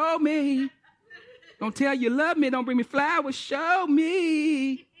now. Show me. Don't tell you love me. Don't bring me flowers. Show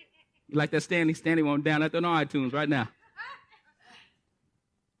me. You like that Stanley one down at the iTunes right now.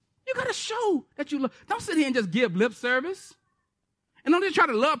 You got to show that you love. Don't sit here and just give lip service. And don't just try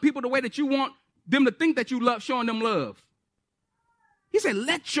to love people the way that you want them to think that you love showing them love. He said,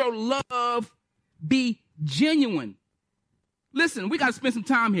 let your love be genuine. Listen, we got to spend some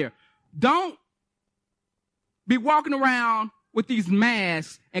time here. Don't be walking around with these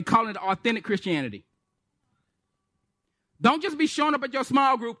masks and calling it authentic Christianity. Don't just be showing up at your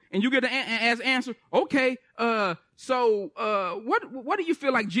small group and you get an answer. Okay, so what do you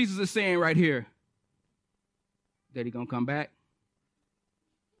feel like Jesus is saying right here? That he gonna come back?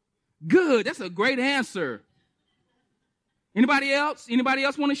 Good, that's a great answer. Anybody else? Anybody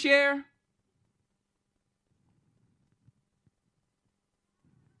else want to share?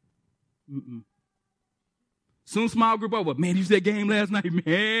 Soon small group over. Man, you see that game last night,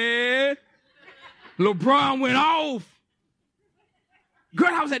 man? LeBron went off. Girl,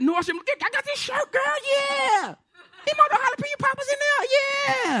 I was at Nordstrom. I got this shirt, girl. Yeah. Them other jalapeno poppers in there.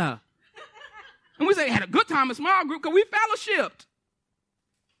 Yeah. And we had a good time in small group because we fellowshipped.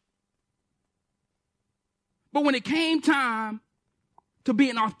 But when it came time to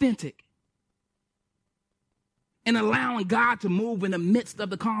being authentic and allowing God to move in the midst of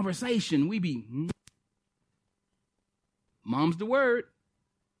the conversation, we be, Mom's the word.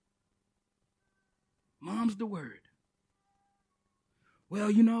 Mom's the word. Well,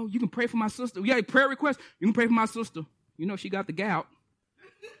 you can pray for my sister. Yeah, prayer request. You can pray for my sister. She got the gout.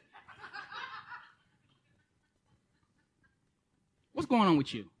 What's going on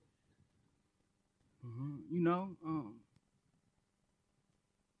with you?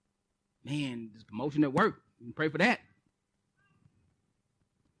 Man, there's promotion at work. You can pray for that.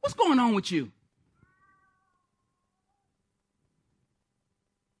 What's going on with you?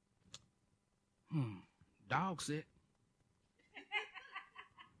 Dog sick.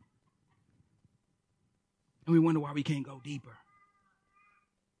 And we wonder why we can't go deeper.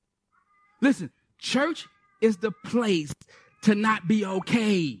 Listen, church is the place to not be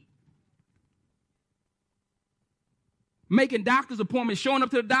okay. Making doctor's appointments, showing up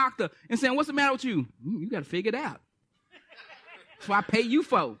to the doctor and saying, what's the matter with you? You got to figure it out. That's what I pay you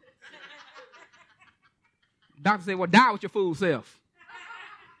for. Doctor say, well, die with your fool self.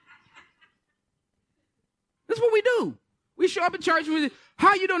 That's what we do. We show up in church and we say, how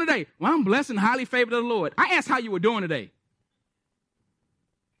are you doing today? Well, I'm blessed and highly favored of the Lord. I asked how you were doing today.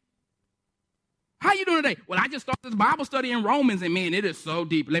 How you doing today? Well, I just started this Bible study in Romans, and man, it is so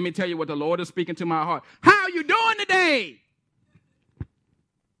deep. Let me tell you what the Lord is speaking to my heart. How are you doing today?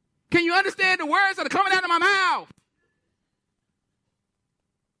 Can you understand the words that are coming out of my mouth?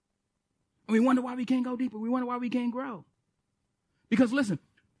 And we wonder why we can't go deeper. We wonder why we can't grow. Because listen,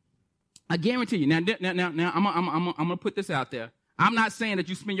 I guarantee you. Now, I'm gonna put this out there. I'm not saying that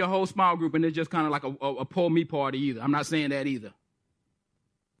you spend your whole small group and it's just kind of like a pull me party either. I'm not saying that either.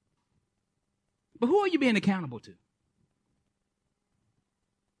 But who are you being accountable to?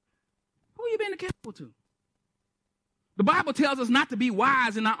 Who are you being accountable to? The Bible tells us not to be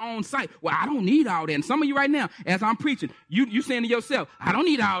wise in our own sight. Well, I don't need all that. And some of you right now, as I'm preaching, you saying to yourself, I don't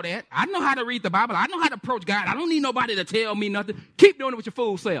need all that. I know how to read the Bible. I know how to approach God. I don't need nobody to tell me nothing. Keep doing it with your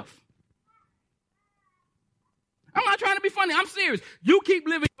fool self. I'm not trying to be funny. I'm serious. You keep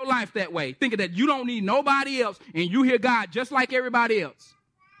living your life that way, thinking that you don't need nobody else, and you hear God just like everybody else.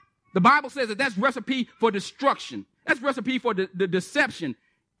 The Bible says that that's recipe for destruction. That's recipe for the deception.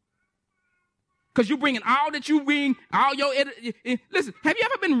 Because you're bringing all that you bring, all your... Listen, have you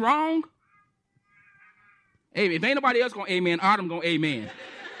ever been wrong? Hey, if ain't nobody else going to amen, Autumn going to amen.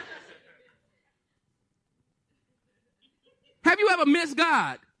 Have you ever missed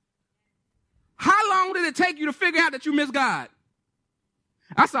God? How long did it take you to figure out that you missed God?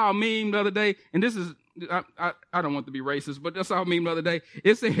 I saw a meme the other day, and this is... I don't want to be racist, but I saw a meme the other day.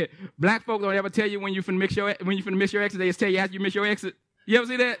 It said, black folk don't ever tell you when you finna miss your exit. They just tell you after you miss your exit. You ever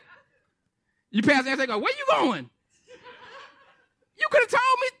see that? You pass the exit, they go, where you going? You could have told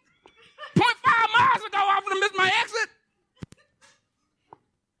me 0.5 miles ago I was going to miss my exit.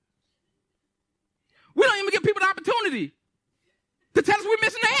 We don't even give people the opportunity to tell us we're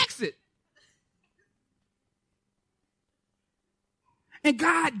missing the exit. And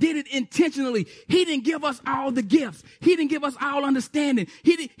God did it intentionally. He didn't give us all the gifts. He didn't give us all understanding.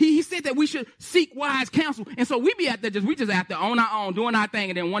 He said that we should seek wise counsel. And so we be out there we just out there on our own, doing our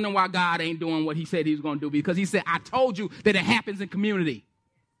thing, and then wondering why God ain't doing what he said he was going to do. Because he said, I told you that it happens in community.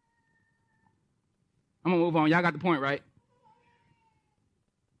 I'm going to move on. Y'all got the point, right?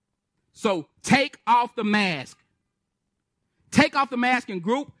 So take off the mask. Take off the mask in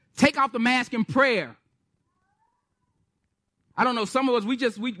group. Take off the mask in prayer. I don't know, some of us, we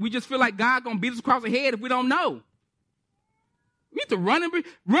just feel like God going to beat us across the head if we don't know. We need to run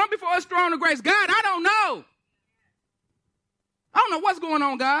before us throne of grace. God, I don't know. I don't know what's going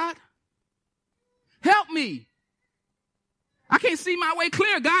on, God. Help me. I can't see my way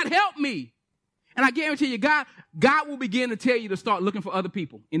clear. God, help me. And I guarantee you, God will begin to tell you to start looking for other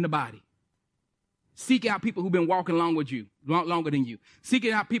people in the body. Seek out people who've been walking longer than you.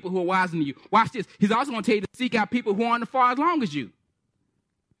 Seeking out people who are wiser than you. Watch this. He's also going to tell you to seek out people who aren't as far as long as you.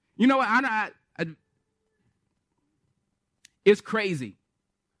 You know what? It's crazy.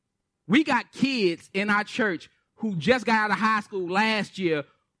 We got kids in our church who just got out of high school last year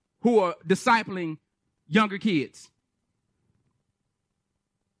who are discipling younger kids.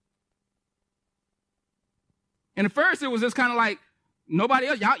 And at first it was just kind of like nobody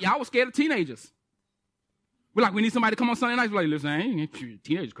else. Y'all was scared of teenagers. We're like, we need somebody to come on Sunday nights. We're like, listen,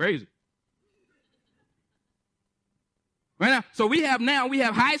 teenagers crazy. Right now, so we have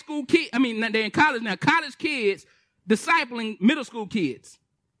high school kids. I mean, they're in college now. College kids discipling middle school kids,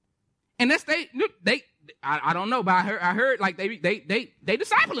 and that's I don't know, but I heard like they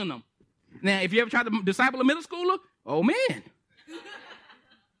discipling them. Now, if you ever tried to disciple a middle schooler, oh man,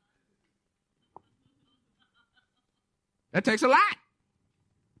 that takes a lot.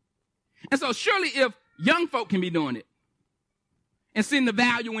 And so surely if young folk can be doing it and seeing the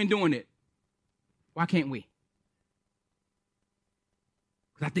value in doing it, why can't we?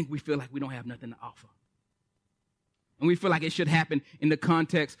 Because I think we feel like we don't have nothing to offer. And we feel like it should happen in the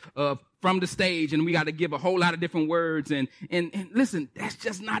context of from the stage, and we got to give a whole lot of different words. And listen, that's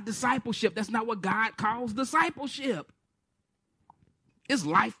just not discipleship. That's not what God calls discipleship. It's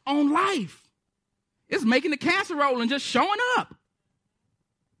life on life. It's making the casserole and just showing up.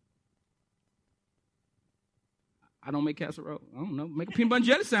 I don't make casserole. I don't know. Make a peanut butter and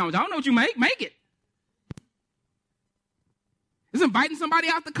jelly sandwich. I don't know what you make. Make it. It's inviting somebody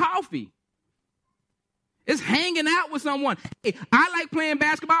out to coffee. It's hanging out with someone. Hey, I like playing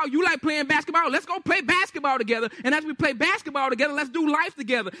basketball. You like playing basketball. Let's go play basketball together. And as we play basketball together, let's do life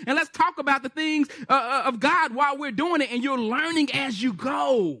together. And let's talk about the things of God while we're doing it. And you're learning as you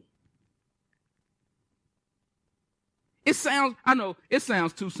go. I know, it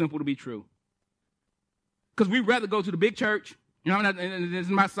sounds too simple to be true. Because we'd rather go to the big church. You know, this is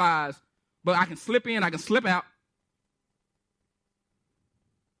my size. But I can slip in, I can slip out.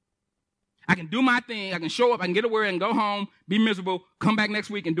 I can do my thing. I can show up. I can get a word and go home, be miserable, come back next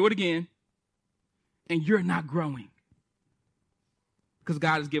week and do it again. And you're not growing. Because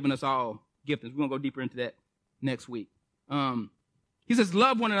God has given us all giftings. We're going to go deeper into that next week. He says,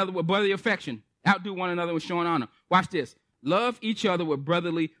 love one another with brotherly affection. Outdo one another with showing honor. Watch this. Love each other with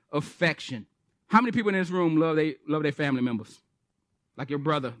brotherly affection. How many people in this room love their family members? Like your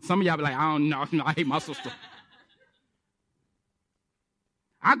brother. Some of y'all be like, I don't know. I hate my sister.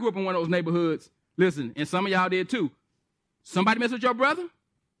 I grew up in one of those neighborhoods. Listen, and some of y'all did too. Somebody mess with your brother?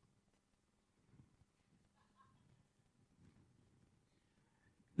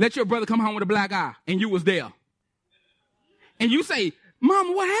 Let your brother come home with a black eye, and you was there. And you say,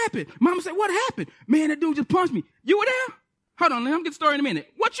 Mama, what happened? Mama say, what happened? Man, that dude just punched me. You were there? Hold on, let me get the story in a minute.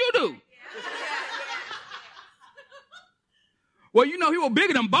 What you do? Well, you know he was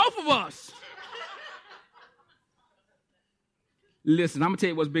bigger than both of us. Listen, I'm going to tell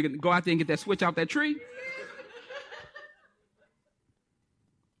you what's bigger. Go out there and get that switch off that tree.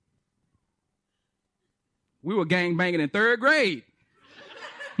 We were gangbanging in 3rd grade.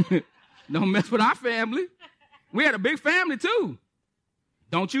 Don't mess with our family. We had a big family, too.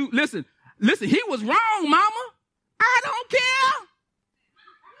 Don't you? Listen, he was wrong, Mama. I don't care.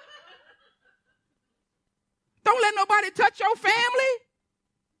 Don't let nobody touch your family.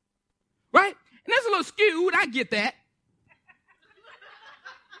 Right? And that's a little skewed. I get that.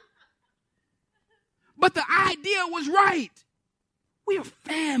 But the idea was right. We are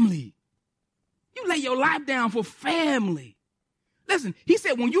family. You lay your life down for family. Listen, he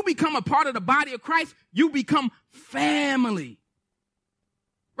said when you become a part of the body of Christ, you become family.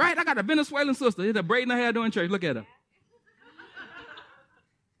 Right? I got a Venezuelan sister. She's braiding her hair doing church. Look at her.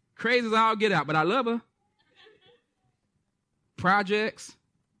 Crazy as all get out, but I love her. Projects.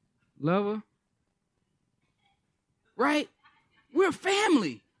 Love her. Right? We're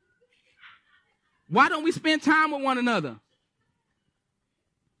family. Why don't we spend time with one another?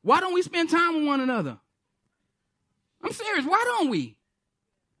 Why don't we spend time with one another? I'm serious. Why don't we?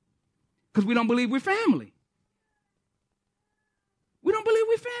 Because we don't believe we're family. We don't believe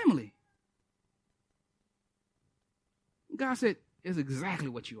we're family. God said, it's exactly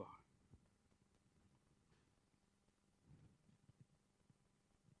what you are.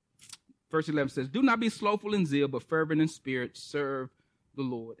 Verse 11 says, do not be slothful in zeal, but fervent in spirit, serve the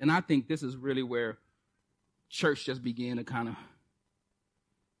Lord. And I think this is really where church just began to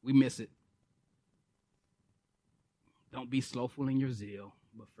we miss it. Don't be slothful in your zeal,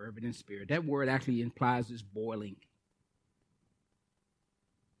 but fervent in spirit. That word actually implies this boiling.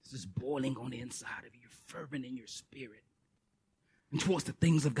 This is boiling on the inside of you. You're fervent in your spirit and towards the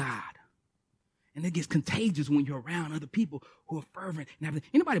things of God. And it gets contagious when you're around other people who are fervent.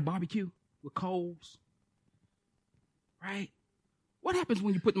 Anybody barbecue with coals? Right? What happens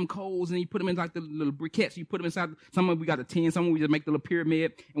when you put them coals and you put them in like the little briquettes? You put them inside. Some of them we got a tin. Some of them we just make the little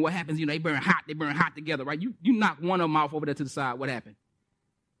pyramid. And what happens? They burn hot. They burn hot together, right? You knock one of them off over there to the side. What happened?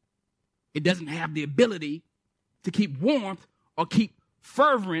 It doesn't have the ability to keep warmth or keep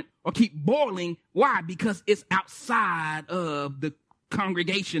fervent or keep boiling. Why? Because it's outside of the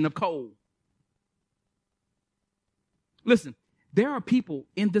congregation of coal. Listen, there are people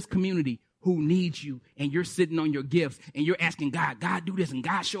in this community who needs you, and you're sitting on your gifts, and you're asking God, God, do this, and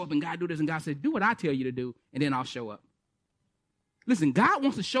God show up, and God do this, and God says, do what I tell you to do, and then I'll show up. Listen, God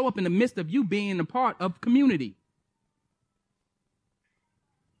wants to show up in the midst of you being a part of community.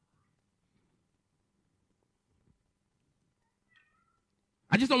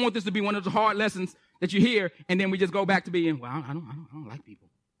 I just don't want this to be one of those hard lessons that you hear, and then we just go back to being, well, I don't like people.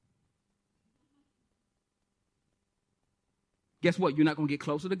 Guess what? You're not going to get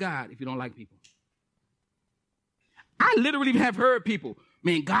closer to God if you don't like people. I literally have heard people,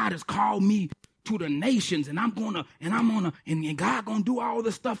 man, God has called me to the nations, and and God going to do all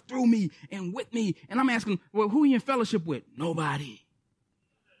this stuff through me and with me. And I'm asking, well, who are you in fellowship with? Nobody.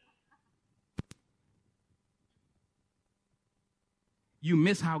 you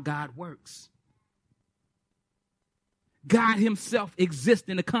miss how God works. God himself exists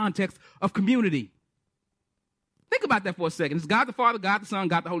in the context of community. Think about that for a second. It's God the Father, God the Son,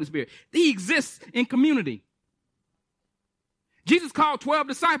 God the Holy Spirit. He exists in community. Jesus called 12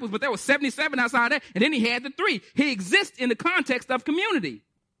 disciples, but there were 77 outside there, and then he had the 3. He exists in the context of community.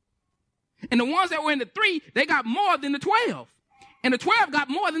 And the ones that were in the 3, they got more than the 12. And the 12 got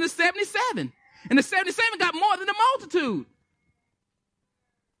more than the 77. And the 77 got more than the multitude.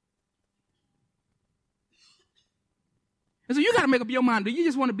 And so you got to make up your mind. Do you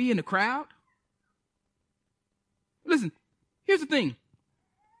just want to be in the crowd? Listen, here's the thing.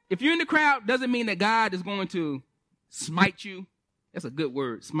 If you're in the crowd, doesn't mean that God is going to smite you. That's a good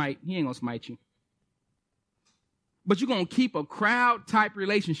word, smite. He ain't going to smite you. But you're going to keep a crowd-type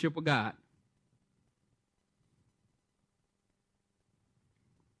relationship with God.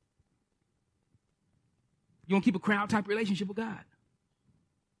 You're going to keep a crowd-type relationship with God.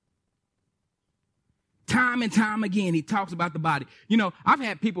 Time and time again, he talks about the body. You know, I've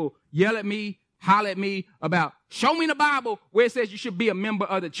had people yell at me, holler at me about, show me in the Bible where it says you should be a member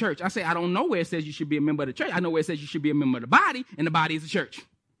of the church. I say, I don't know where it says you should be a member of the church. I know where it says you should be a member of the body, and the body is the church. It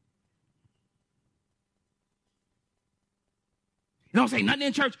don't say nothing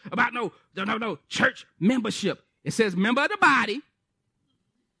in church about no church membership. It says member of the body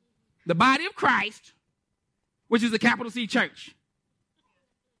of Christ, which is the capital C church.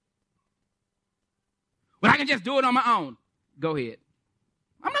 But I can just do it on my own. Go ahead.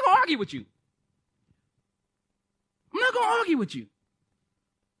 I'm not going to argue with you.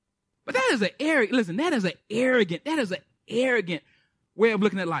 But that is an arrogant way of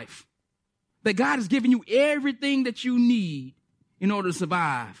looking at life. That God has given you everything that you need in order to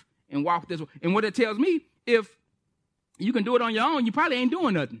survive and walk this way. And what it tells me, if you can do it on your own, you probably ain't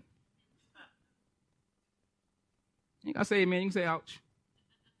doing nothing. You gotta say amen. You can say ouch.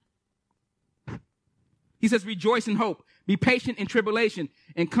 He says, rejoice in hope. Be patient in tribulation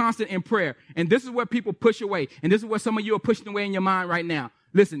and constant in prayer. And this is where people push away. And this is where some of you are pushing away in your mind right now.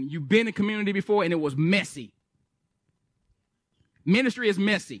 Listen, you've been in community before and it was messy. Ministry is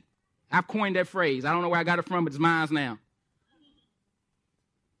messy. I've coined that phrase. I don't know where I got it from, but it's mine now.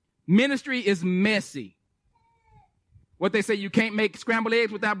 Ministry is messy. What they say, you can't make scrambled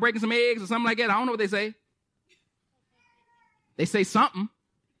eggs without breaking some eggs or something like that. I don't know what they say. They say something.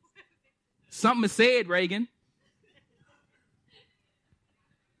 Something is said, Reagan.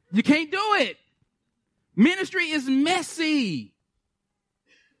 You can't do it. Ministry is messy.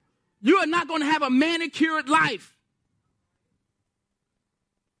 You are not going to have a manicured life.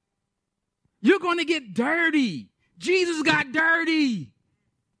 You're going to get dirty. Jesus got dirty.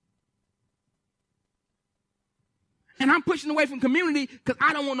 And I'm pushing away from community because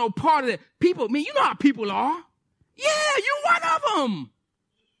I don't want no part of it. People, I mean, you know how people are. Yeah, you're one of them.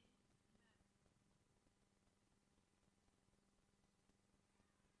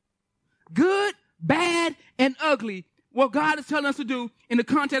 Good, bad, and ugly. What God is telling us to do in the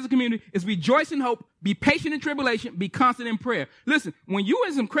context of community is rejoice in hope, be patient in tribulation, be constant in prayer. Listen, when you're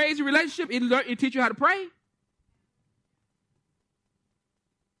in some crazy relationship, it teach you how to pray.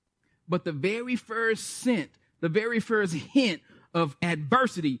 But the very first hint of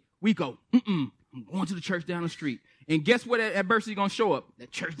adversity, we go, I'm going to the church down the street. And guess what adversity is going to show up?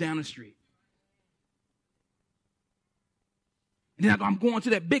 That church down the street. And then I'm going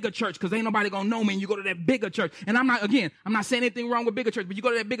to that bigger church because ain't nobody going to know me, and you go to that bigger church. And I'm not saying anything wrong with bigger church, but you go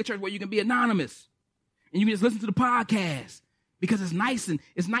to that bigger church where you can be anonymous. And you can just listen to the podcast because it's nice and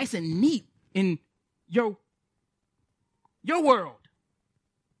neat in your world.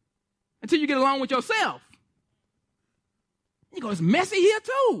 Until you get along with yourself. You go, it's messy here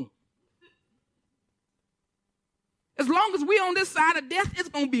too. As long as we're on this side of death, it's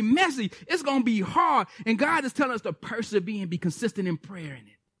going to be messy. It's going to be hard. And God is telling us to persevere and be consistent in prayer in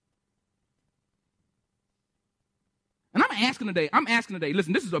it. And I'm asking today,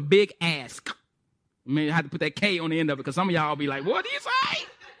 listen, this is a big ask. I mean, I have to put that K on the end of it because some of y'all will be like, what do you say?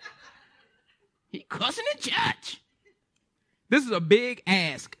 He cussing in church. This is a big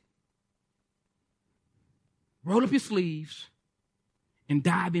ask. Roll up your sleeves and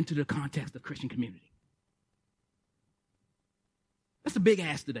dive into the context of Christian community. That's a big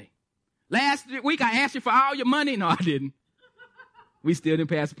ask today. Last week, I asked you for all your money. No, I didn't. We still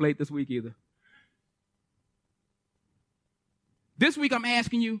didn't pass the plate this week either. This week, I'm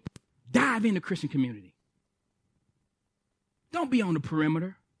asking you, dive into Christian community. Don't be on the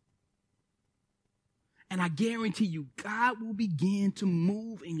perimeter. And I guarantee you, God will begin to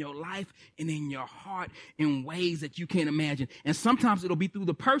move in your life and in your heart in ways that you can't imagine. And sometimes it'll be through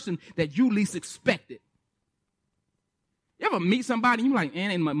the person that you least expected. You ever meet somebody and you're like,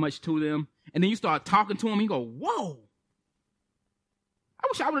 ain't much to them. And then you start talking to them and you go, whoa. I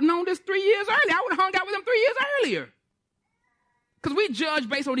wish I would have known this 3 years earlier. I would have hung out with them 3 years earlier. Because we judge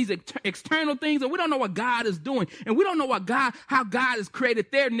based on these external things, and we don't know what God is doing. And we don't know how God has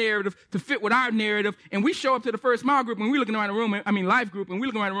created their narrative to fit with our narrative. And we show up to the First Smile group, and we're looking around the room, life group, and we're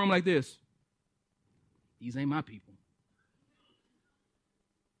looking around the room like this. These ain't my people.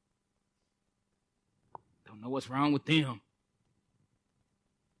 Don't know what's wrong with them.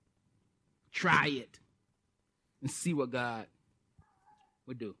 Try it and see what God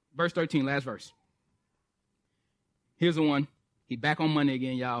would do. Verse 13, last verse. Here's the one. He's back on money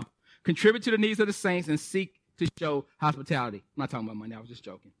again, y'all. Contribute to the needs of the saints and seek to show hospitality. I'm not talking about money. I was just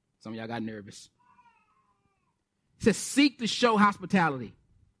joking. Some of y'all got nervous. It says seek to show hospitality.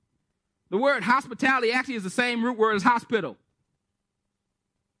 The word hospitality actually is the same root word as hospital.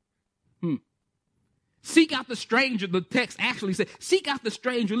 Seek out the stranger. The text actually says, seek out the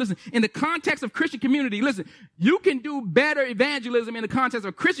stranger. Listen, in the context of Christian community, listen, you can do better evangelism in the context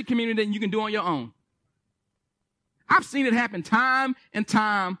of Christian community than you can do on your own. I've seen it happen time and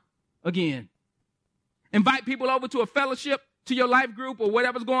time again. Invite people over to a fellowship, to your life group or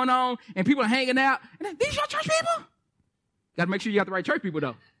whatever's going on, and people are hanging out. And then, these your church people? Got to make sure you got the right church people,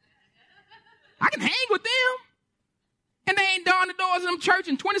 though. I can hang with them. And they ain't darn the doors of them church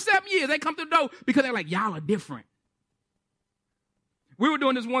in 27 years. They come through the door because they're like, y'all are different. We were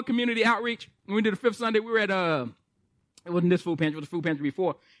doing this one community outreach. When we did the fifth Sunday, we were at, it wasn't this food pantry, it was the food pantry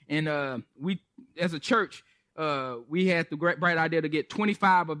before. And we, as a church, we had the great bright idea to get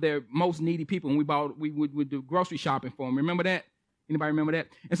 25 of their most needy people, and we would do grocery shopping for them. Remember that? Anybody remember that?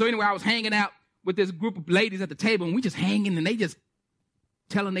 And so anyway, I was hanging out with this group of ladies at the table, and we just hanging, and they just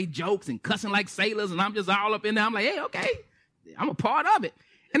telling they jokes and cussing like sailors, and I'm just all up in there. I'm like, hey, okay, I'm a part of it.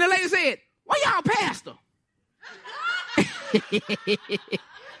 And the lady said, "Why y'all pastor?"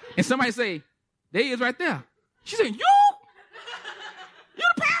 And somebody say, "There he is right there." She said, "You the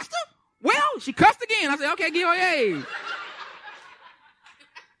pastor?" Well, she cussed again. I said, "Okay, give her,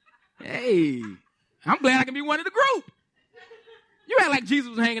 hey, I'm glad I can be one of the group." You act like Jesus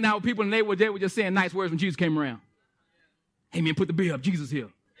was hanging out with people and they were just saying nice words when Jesus came around. "Hey, man, put the bill up. Jesus here."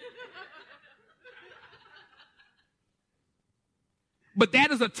 But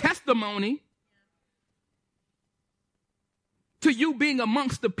that is a testimony to you being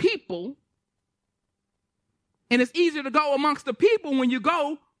amongst the people. And it's easier to go amongst the people when you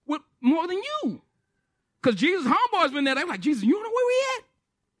go with more than you. Because Jesus' homeboys been there. They're like, "Jesus, you know where we at?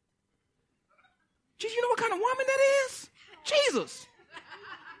 Jesus, you know what kind of woman that is? Jesus."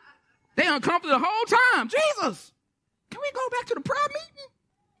 They uncomfortable the whole time. "Jesus, can we go back to the prayer meeting?"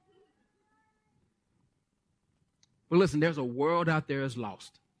 But listen, there's a world out there that's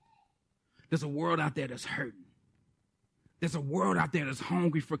lost. There's a world out there that's hurting. There's a world out there that's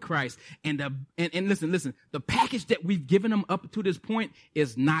hungry for Christ. And listen, the package that we've given them up to this point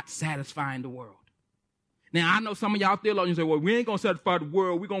is not satisfying the world. Now, I know some of y'all theologians say, "Well, we ain't going to satisfy the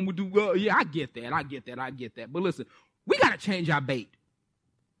world. We're going to do well." Yeah, I get that. But listen, we got to change our bait.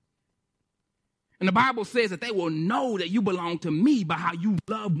 And the Bible says that they will know that you belong to me by how you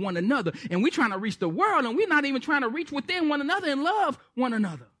love one another. And we're trying to reach the world, and we're not even trying to reach within one another and love one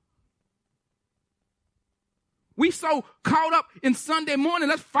another. We so caught up in Sunday morning,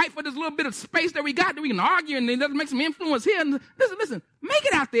 let's fight for this little bit of space that we got that we can argue and then let's make some influence here. And listen, make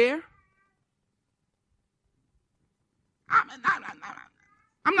it out there.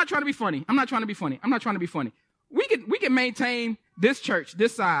 I'm not trying to be funny. We can maintain this church,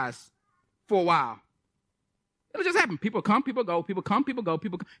 this size, for a while. It'll just happen. People come, people go, people come, people go,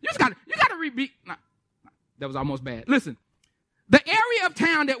 people come. You got to repeat. Nah, that was almost bad. Listen, the area of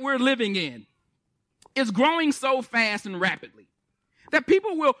town that we're living in is growing so fast and rapidly that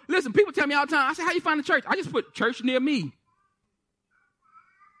people tell me all the time, I say, "How you find a church?" I just put "church near me."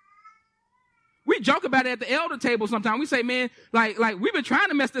 We joke about it at the elder table sometimes. We say, "Man, like we've been trying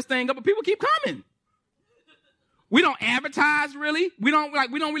to mess this thing up, but people keep coming." We don't advertise really. We don't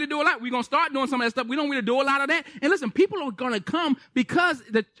really do a lot. We're going to start doing some of that stuff. We don't really do a lot of that. And listen, people are going to come because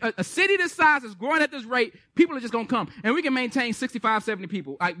a city this size is growing at this rate. People are just going to come. And we can maintain 65, 70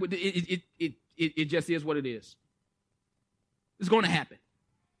 people. It just is what it is. It's going to happen.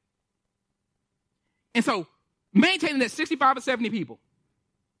 And so maintaining that 65 or 70 people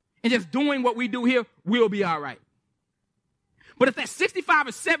and just doing what we do here will be all right. But if that 65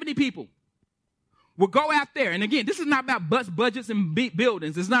 or 70 people will go out there, and again, this is not about bus budgets and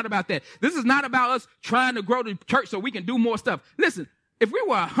buildings. It's not about that. This is not about us trying to grow the church so we can do more stuff. Listen, if we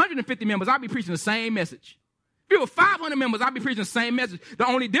were 150 members, I'd be preaching the same message. If it were 500 members, I'd be preaching the same message. The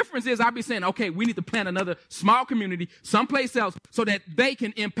only difference is I'd be saying, okay, we need to plant another small community someplace else so that they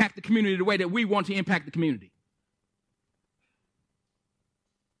can impact the community the way that we want to impact the community.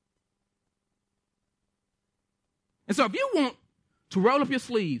 And so if you want to roll up your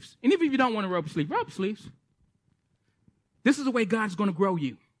sleeves, and even if you don't want to roll up your sleeves, this is the way God's going to grow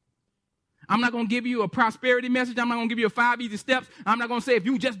you. I'm not going to give you a prosperity message. I'm not going to give you a 5 easy steps. I'm not going to say if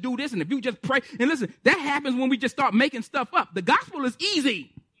you just do this and if you just pray. And listen, that happens when we just start making stuff up. The gospel is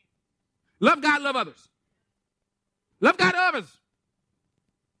easy. Love God, love others. Love God, others.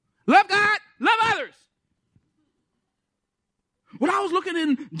 Love God, love others. When I was looking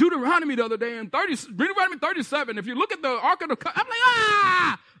in Deuteronomy the other day, in Deuteronomy 37, if you look at the Ark of the Covenant,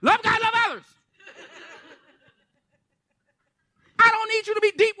 I'm like, love God, love others. I don't need you to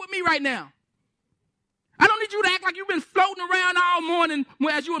be deep with me right now. I don't need you to act like you've been floating around all morning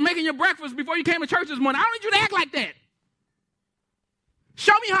as you were making your breakfast before you came to church this morning. I don't need you to act like that.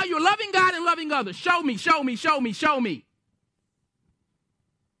 Show me how you're loving God and loving others. Show me, show me, show me, show me.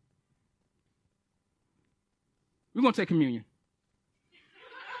 We're going to take communion.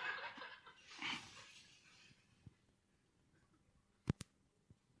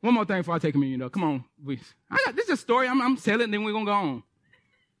 One more thing before I take communion, though. Come on. This is a story. I'm telling it, and then we're going to go on.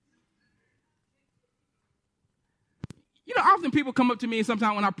 You know, often people come up to me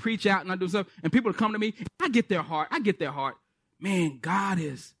sometimes when I preach out and I do stuff, and people come to me, I get their heart. Man, God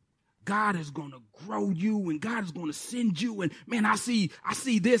is going to grow you, and God is going to send you, and man, I see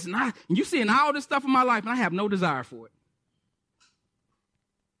this, and you seeing all this stuff in my life, and I have no desire for it.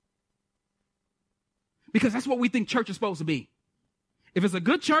 Because that's what we think church is supposed to be. If it's a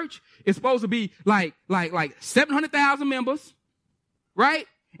good church, it's supposed to be like 700,000 members, right?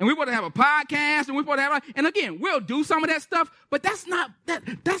 And we're supposed to have a podcast, and we're supposed to have, and again, we'll do some of that stuff, but that's not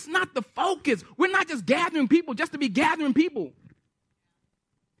the focus. We're not just gathering people just to be gathering people.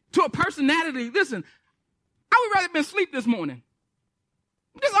 To a personality, listen, I would rather have been asleep this morning.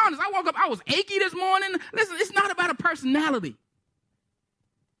 I'm just honest, I woke up, I was achy this morning. Listen, it's not about a personality,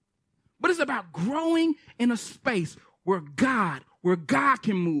 but it's about growing in a space where God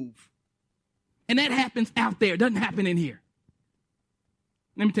can move. And that happens out there. It doesn't happen in here.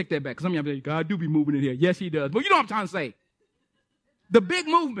 Let me take that back, because some of y'all say, God do be moving in here. Yes, he does. But you know what I'm trying to say. The big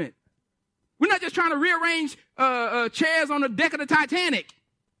movement. We're not just trying to rearrange chairs on the deck of the Titanic.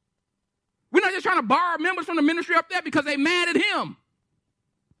 We're not just trying to borrow members from the ministry up there because they're mad at him.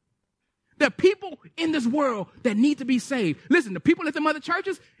 There are people in this world that need to be saved. Listen, the people at the other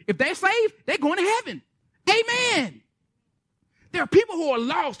churches, if they're saved, they're going to heaven. Amen. There are people who are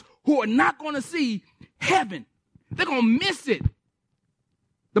lost who are not going to see heaven. They're going to miss it.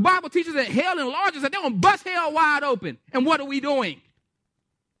 The Bible teaches that hell enlarges, that they're going to bust hell wide open. And what are we doing?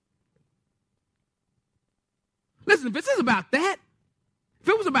 Listen, if this is about that, if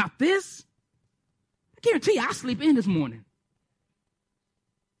it was about this, I guarantee you I'll sleep in this morning.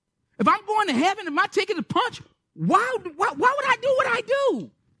 If I'm going to heaven, if my ticket is punched, why would I do what I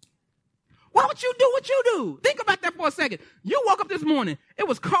do? Why would you do what you do? Think about that for a second. You woke up this morning. It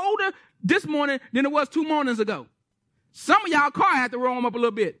was colder this morning than it was 2 mornings ago. Some of y'all car had to warm up a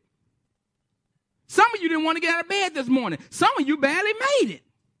little bit. Some of you didn't want to get out of bed this morning. Some of you barely made it.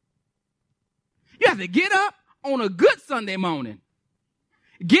 You have to get up on a good Sunday morning.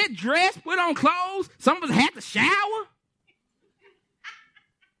 Get dressed, put on clothes. Some of us had to shower.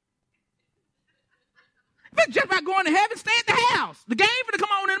 If it's just about going to heaven, stay at the house. The game finna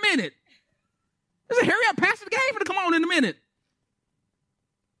come on in a minute. Listen, hurry up, Pastor. The game finna come on in a minute.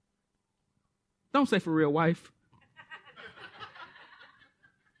 Don't say for real, wife.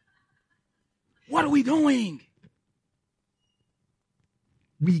 What are we doing?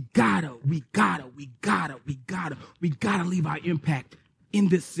 We gotta leave our impact in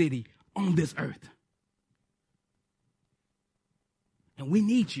this city, on this earth. And we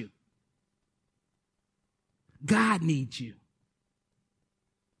need you. God needs you.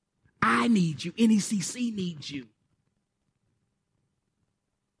 I need you. NECC needs you.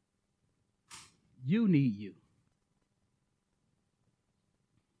 You need you.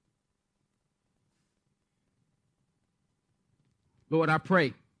 Lord, I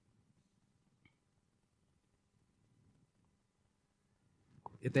pray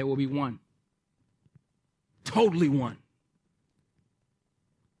that there will be one, totally one.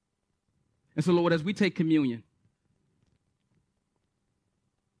 And so, Lord, as we take communion,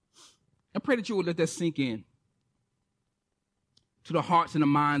 I pray that you would let that sink in to the hearts and the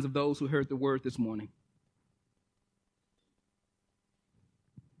minds of those who heard the word this morning.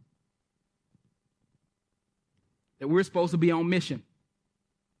 That we're supposed to be on mission.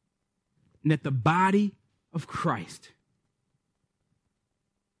 And that the body of Christ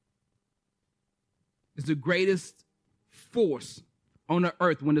is the greatest force on the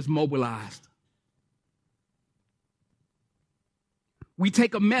earth when it's mobilized. We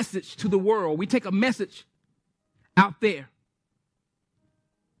take a message to the world. We take a message out there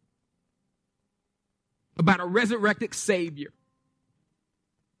about a resurrected Savior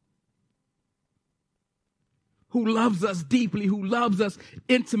who loves us deeply, who loves us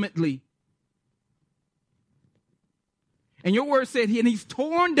intimately. And your word said, and he's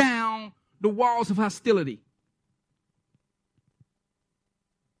torn down the walls of hostility.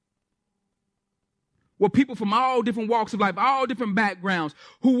 Where people from all different walks of life, all different backgrounds,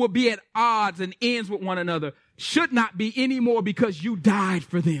 who will be at odds and ends with one another, should not be anymore because you died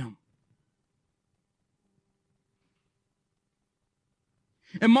for them.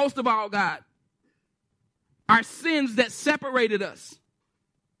 And most of all, God, our sins that separated us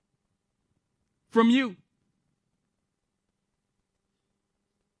from you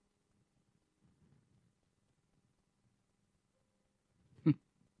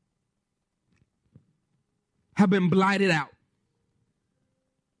have been blotted out.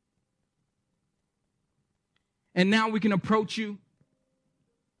 And now we can approach you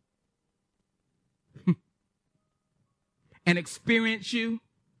and experience you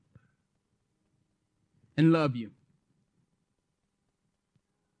and love you.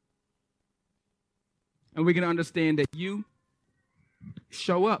 And we can understand that you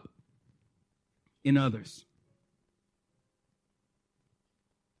show up in others.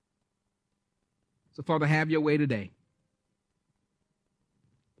 So, Father, have your way today.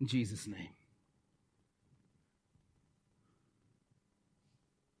 In Jesus' name.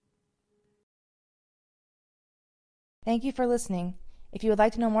 Thank you for listening. If you would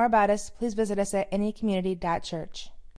like to know more about us, please visit us at anycommunity.church.